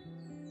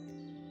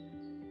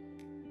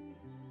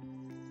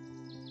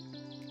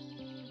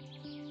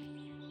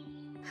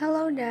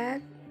Hello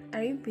Dad,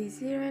 are you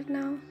busy right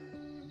now?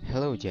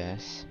 Hello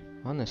Jess.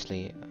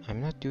 Honestly,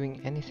 I'm not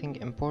doing anything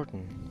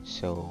important,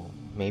 so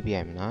maybe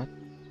I'm not.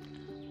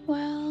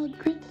 Well,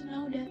 good to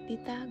know that,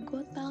 Tita.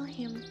 Go tell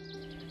him.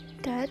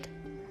 Dad,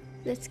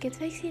 let's get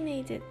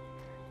vaccinated.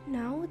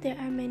 Now there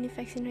are many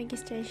vaccine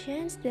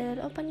registrations that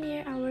are open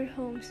near our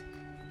homes.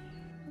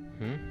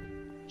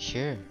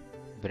 Sure,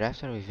 but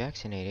after we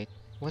vaccinated,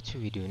 what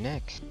should we do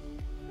next?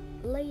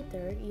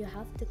 Later, you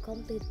have to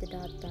complete the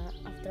data.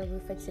 After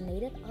we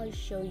vaccinated, I'll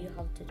show you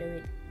how to do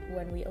it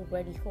when we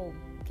already home,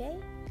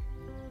 okay?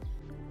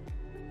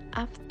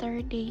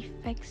 After they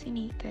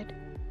vaccinated.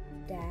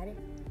 Dad,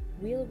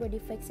 we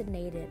already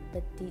vaccinated,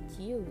 but did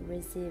you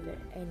receive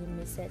any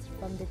message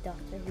from the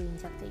doctor who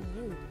injected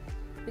you?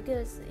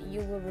 Because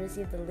you will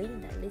receive the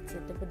link that leads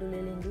you to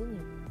Peduli Lindungi.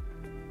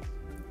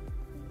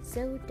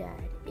 So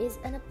that is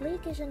an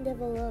application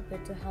developed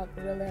to help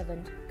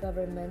relevant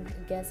government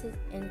agencies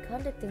in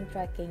conducting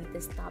tracking to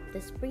stop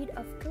the spread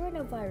of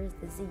coronavirus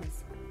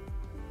disease.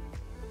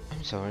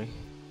 I'm sorry,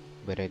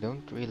 but I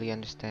don't really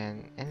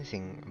understand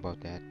anything about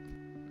that.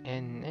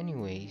 And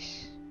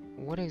anyways,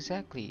 what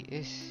exactly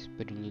is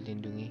Peduli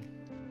Lindungi?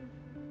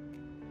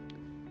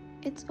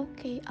 It's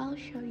okay, I'll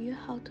show you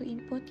how to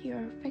input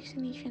your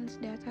vaccinations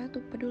data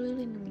to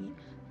Peduli Lindungi.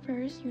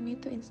 First, you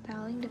need to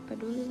installing the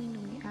Peduli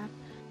Lindungi app.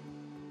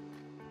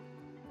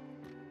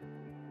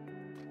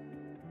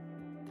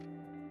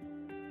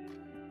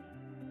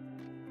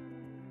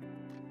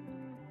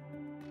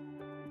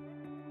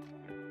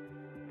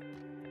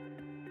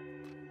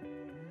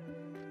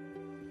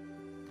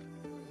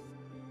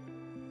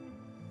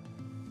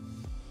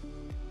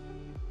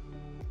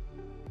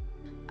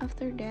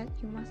 After that,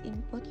 you must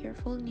input your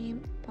full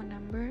name, phone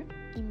number,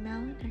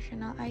 email,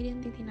 national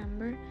identity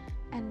number,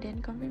 and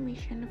then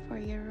confirmation for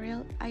your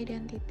real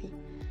identity.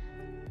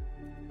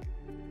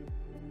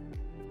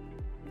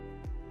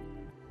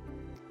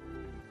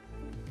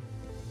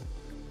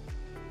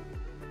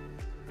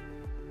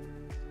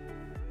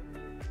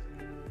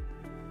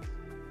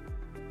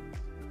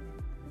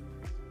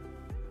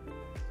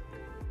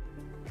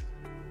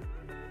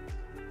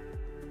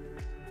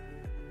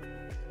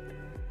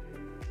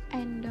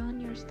 And down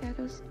your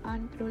status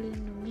on Peduli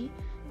Lindungi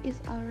is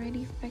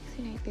already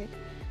vaccinated.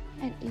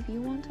 And if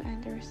you want to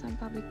enter some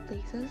public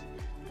places,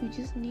 you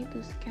just need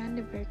to scan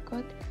the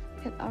barcode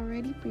that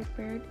already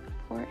prepared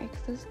for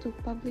access to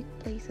public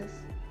places.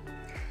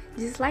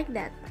 Just like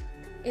that.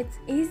 It's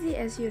easy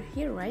as you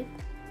hear, right?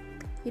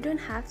 You don't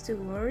have to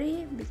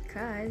worry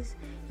because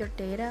your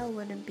data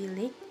wouldn't be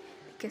leaked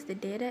because the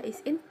data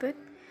is input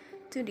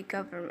to the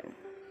government.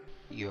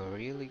 You're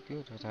really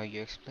good at how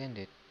you explained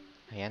it.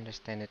 I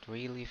understand it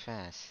really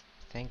fast.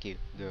 Thank you,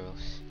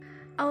 girls.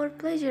 Our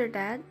pleasure,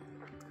 Dad.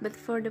 But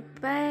for the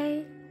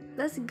pay,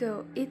 let's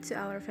go eat to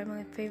our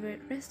family favorite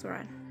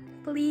restaurant.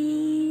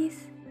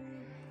 Please.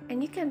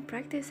 And you can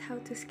practice how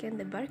to scan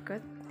the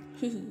barcode.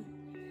 Hehe.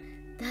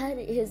 That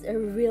is a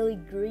really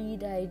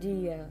great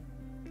idea.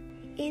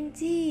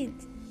 Indeed.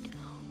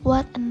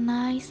 What a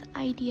nice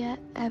idea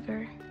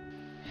ever.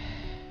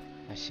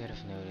 I should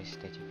have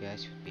noticed that you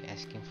guys would be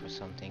asking for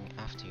something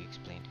after you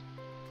explained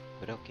it.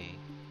 But okay.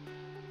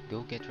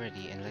 Go get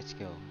ready and let's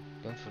go.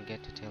 Don't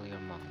forget to tell your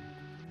mom.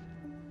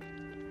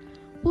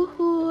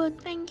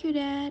 Woohoo! Thank you,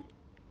 Dad.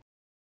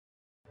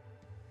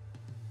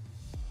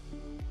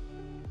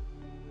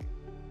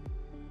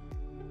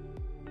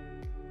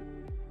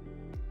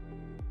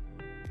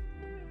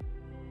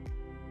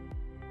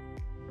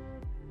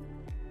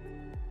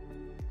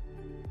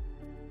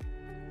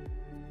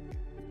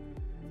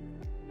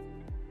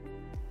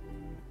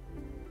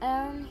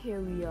 And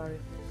here we are,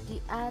 the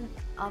end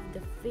of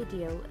the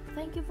video.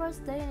 Thank you for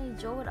staying and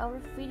enjoying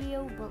our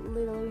video, but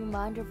little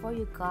reminder for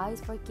you guys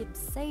for keep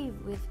safe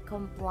with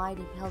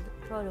complying health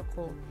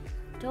protocol.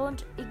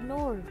 Don't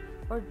ignore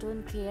or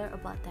don't care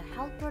about the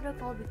health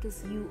protocol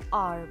because you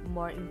are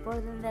more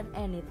important than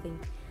anything.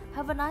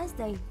 Have a nice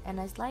day and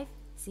nice life.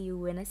 See you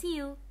when I see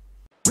you.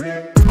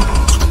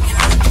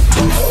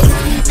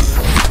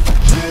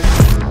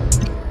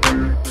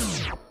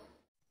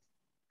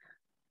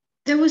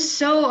 That was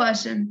so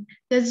awesome.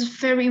 That's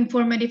very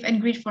informative and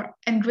great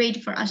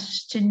for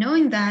us to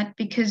knowing that,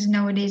 because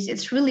nowadays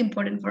it's really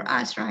important for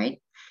us,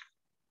 right?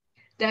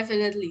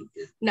 Definitely.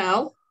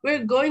 Now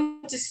we're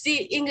going to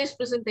see English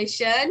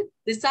presentation.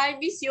 The time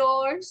is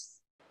yours.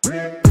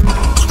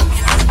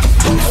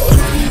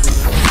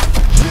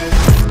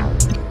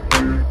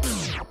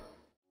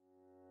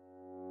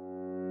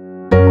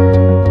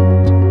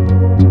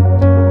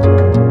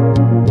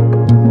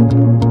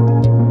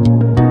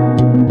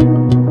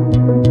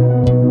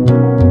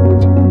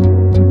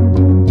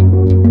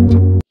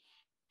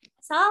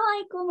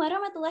 Assalamualaikum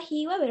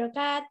warahmatullahi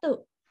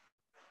wabarakatuh.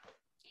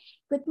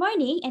 Good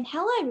morning and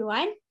hello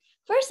everyone.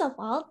 First of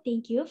all,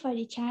 thank you for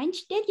the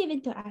chance that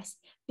given to us.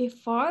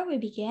 Before we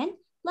begin,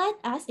 let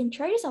us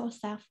introduce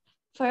ourselves.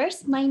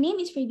 First, my name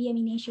is Fribia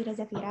Mineshura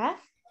Zafira.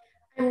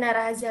 I'm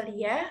Nara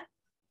Azalia.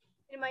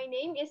 And my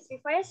name is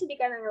Rifaya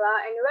Sidikanangla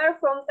and we're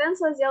from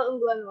X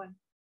Unggulan I.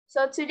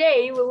 So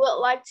today we would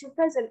like to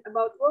present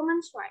about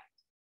women's rights.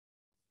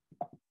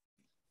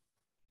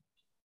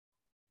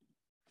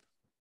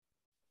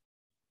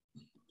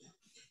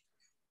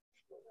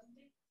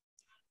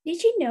 Did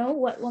you know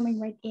what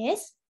women's right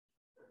is?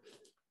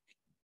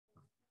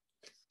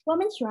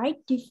 Women's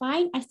right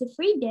defined as the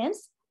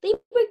freedoms,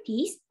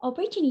 liberties,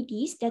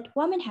 opportunities that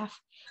women have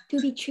to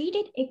be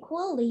treated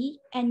equally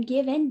and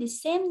given the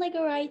same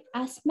legal right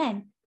as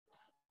men.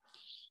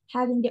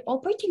 Having the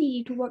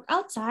opportunity to work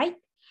outside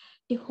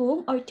the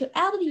home or to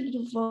ability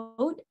to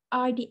vote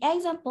are the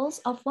examples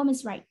of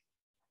women's right.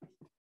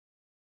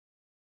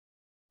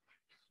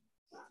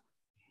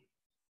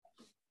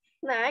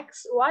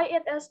 Next, why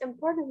it is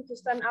important to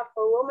stand up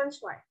for women's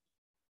rights.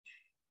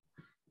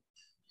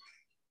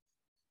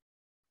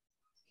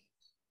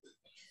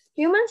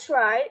 Human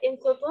rights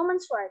include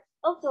women's rights.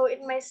 Although it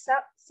may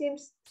seem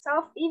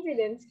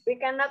self-evident, we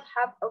cannot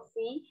have a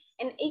free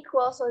and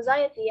equal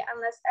society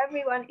unless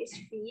everyone is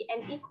free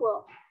and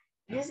equal.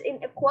 This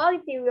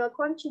inequality will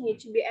continue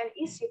to be an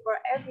issue for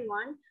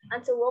everyone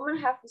until women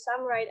have the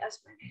same right as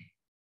men.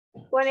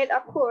 When it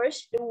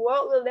occurs, the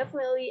world will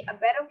definitely be a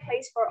better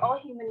place for all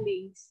human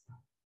beings.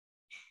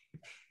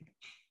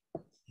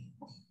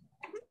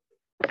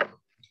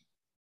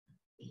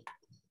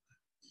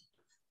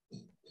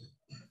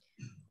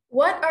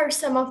 What are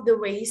some of the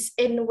ways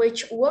in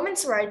which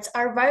women's rights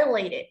are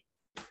violated?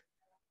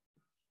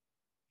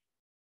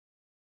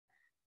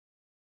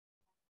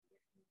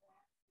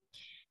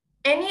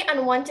 Any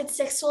unwanted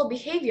sexual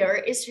behavior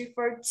is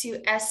referred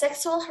to as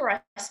sexual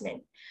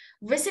harassment.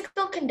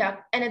 Physical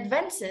conduct and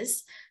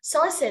advances,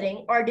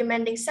 soliciting or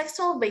demanding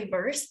sexual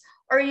favors,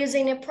 or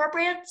using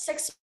inappropriate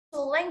sexual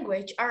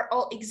language are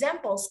all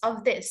examples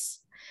of this.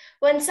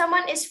 When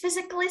someone is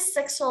physically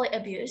sexually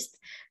abused,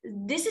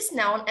 this is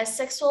known as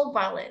sexual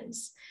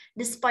violence.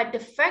 Despite the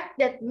fact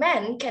that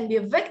men can be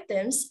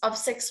victims of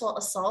sexual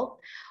assault,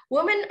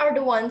 women are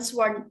the ones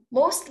who are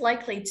most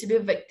likely to be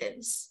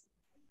victims.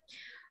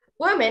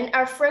 Women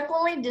are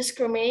frequently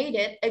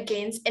discriminated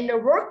against in the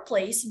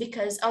workplace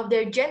because of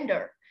their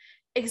gender.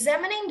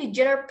 Examining the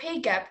gender pay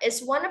gap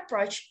is one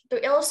approach to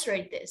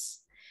illustrate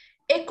this.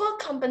 Equal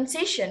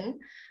compensation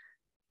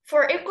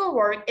for equal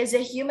work is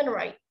a human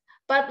right,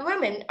 but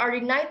women are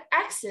denied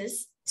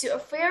access to a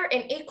fair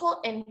and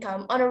equal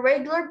income on a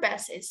regular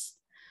basis.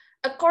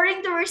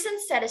 According to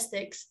recent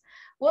statistics,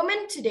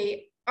 women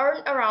today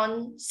earn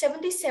around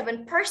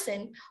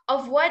 77%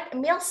 of what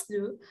males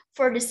do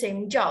for the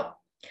same job.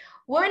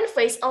 Women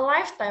face a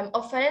lifetime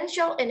of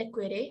financial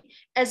inequity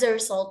as a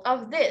result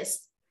of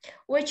this,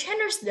 which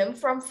hinders them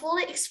from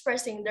fully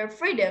expressing their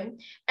freedom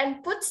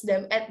and puts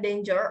them at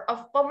danger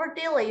of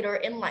poverty later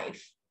in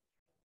life.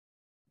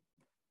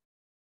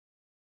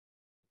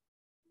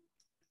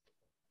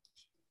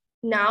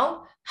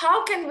 Now,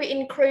 how can we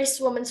increase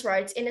women's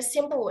rights in a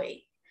simple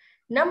way?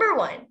 Number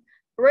 1,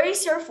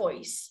 raise your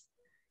voice.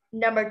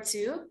 Number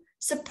 2,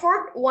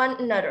 support one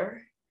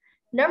another.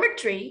 Number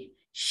 3,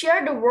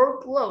 share the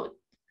workload.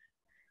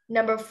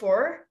 Number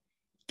 4,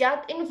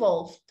 get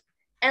involved.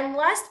 And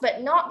last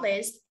but not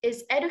least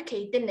is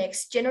educate the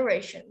next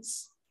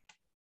generations.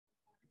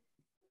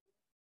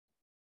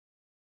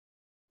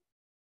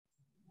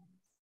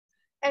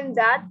 And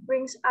that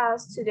brings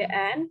us to the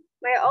end.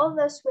 May all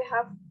this we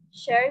have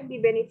shared be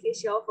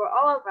beneficial for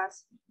all of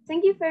us.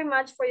 Thank you very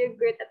much for your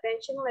great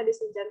attention, ladies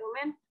and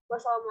gentlemen.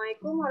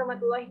 Wassalamualaikum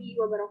warahmatullahi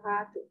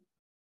wabarakatuh.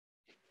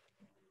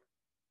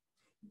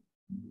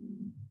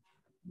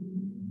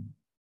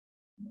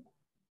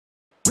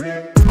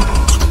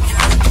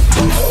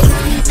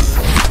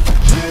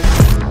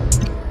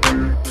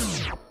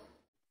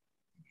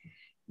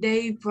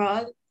 They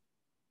brought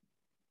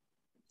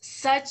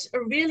such a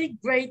really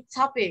great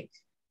topic.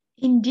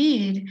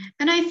 Indeed,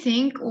 and I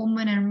think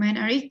women and men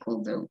are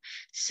equal though.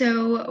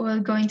 So we'll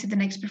go into the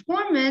next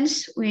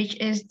performance, which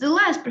is the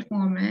last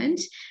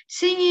performance,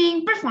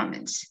 singing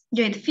performance.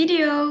 Enjoy the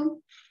video.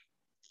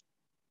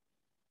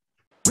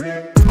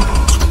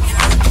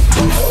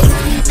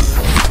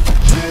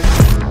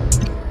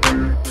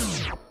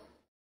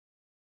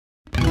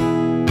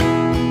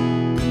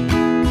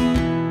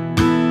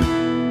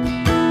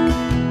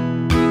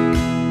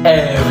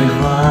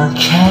 Everyone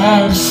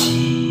can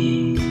see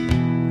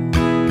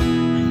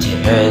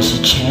there's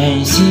a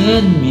change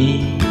in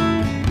me.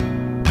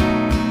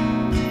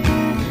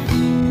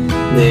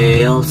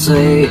 They all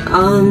say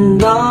I'm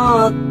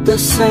not the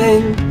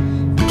same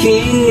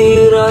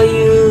kid I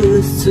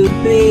used to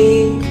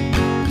be.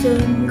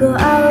 Don't go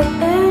out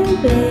and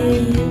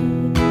play,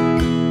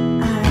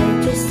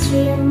 I just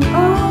dream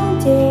all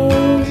day.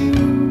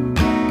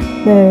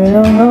 They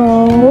don't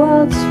know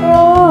what's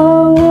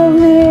wrong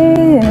with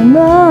me, and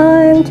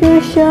I'm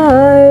too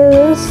shy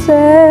to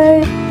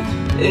say.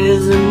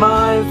 Is it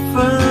my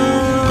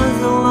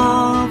first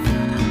love?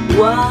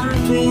 What I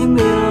dream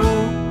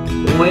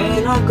of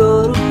when I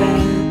go to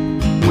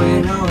bed,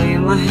 when I lay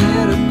my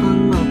head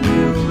upon my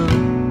pillow,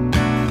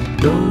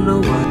 don't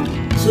know what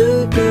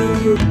to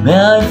do.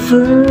 My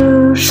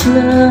first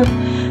love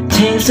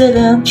thinks that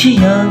I'm too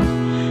young,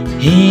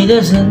 he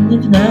doesn't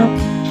even know.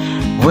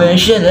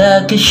 Wish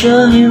that I could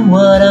show him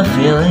what I'm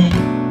feeling,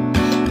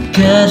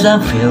 'cause I'm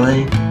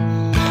feeling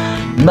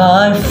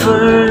my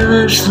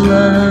first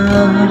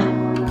love.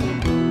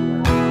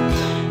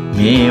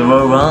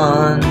 Mirror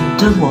on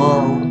the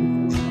wall,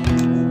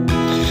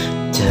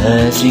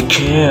 does he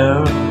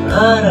care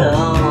at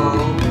all?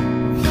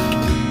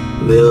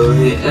 Will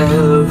he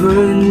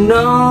ever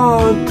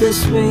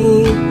notice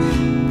me?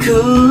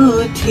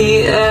 Could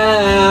he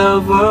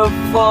ever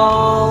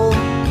fall?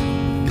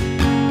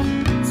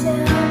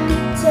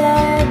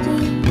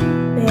 Teddy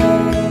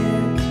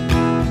bear,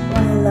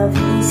 why love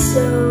is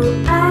so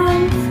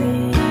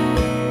unfair?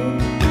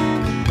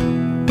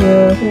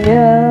 Will he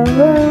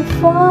ever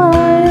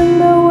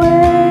find a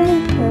way,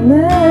 an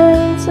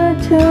answer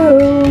to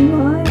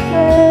my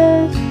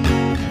prayers?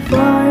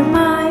 For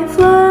my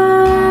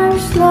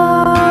first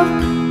love,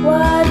 why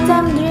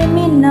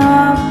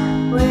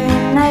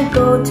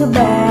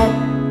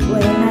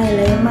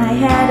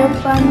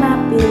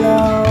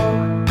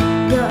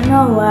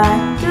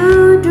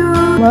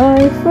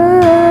My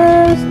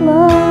first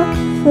love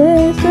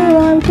thinks that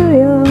I'm too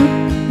young.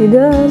 He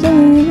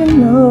doesn't even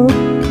know.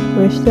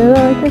 Wish that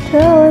I could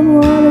tell him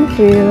what I'm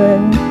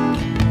feeling,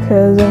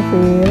 'cause I'm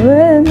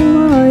feeling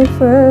my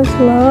first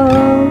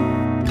love.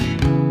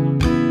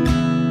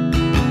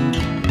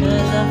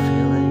 'Cause I'm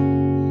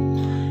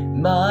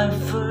feeling my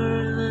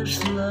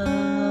first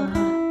love.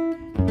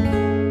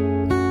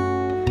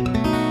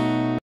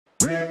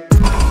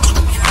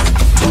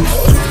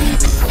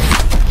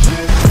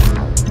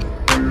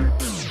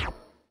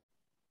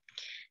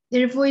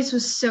 Their voice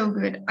was so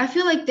good. I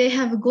feel like they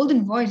have a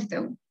golden voice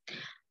though.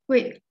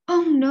 Wait,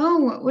 oh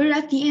no, we're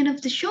at the end of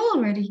the show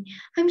already.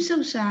 I'm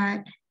so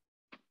sad.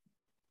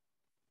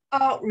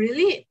 Oh,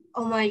 really?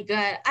 Oh my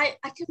God. I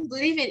can't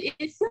believe it.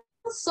 It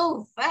feels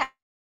so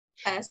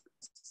fast.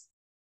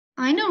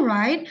 I know,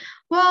 right?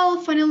 Well,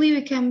 finally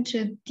we come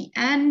to the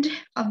end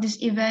of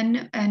this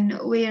event,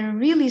 and we are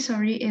really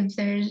sorry if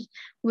there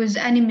was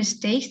any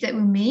mistakes that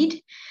we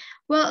made.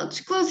 Well, to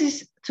close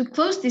this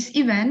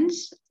event,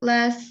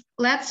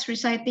 let's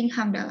reciting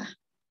Hamdalah.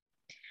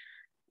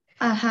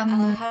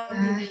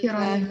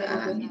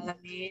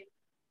 Alhamdulillahirrahmanirrahim.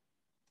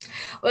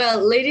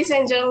 Well, ladies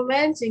and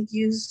gentlemen, thank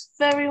you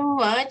very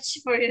much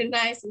for your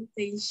nice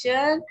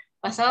attention.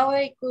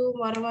 Assalamualaikum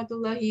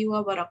warahmatullahi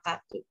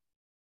wabarakatuh.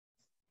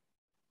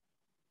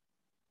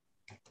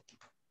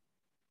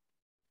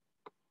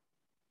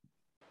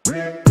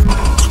 Yeah.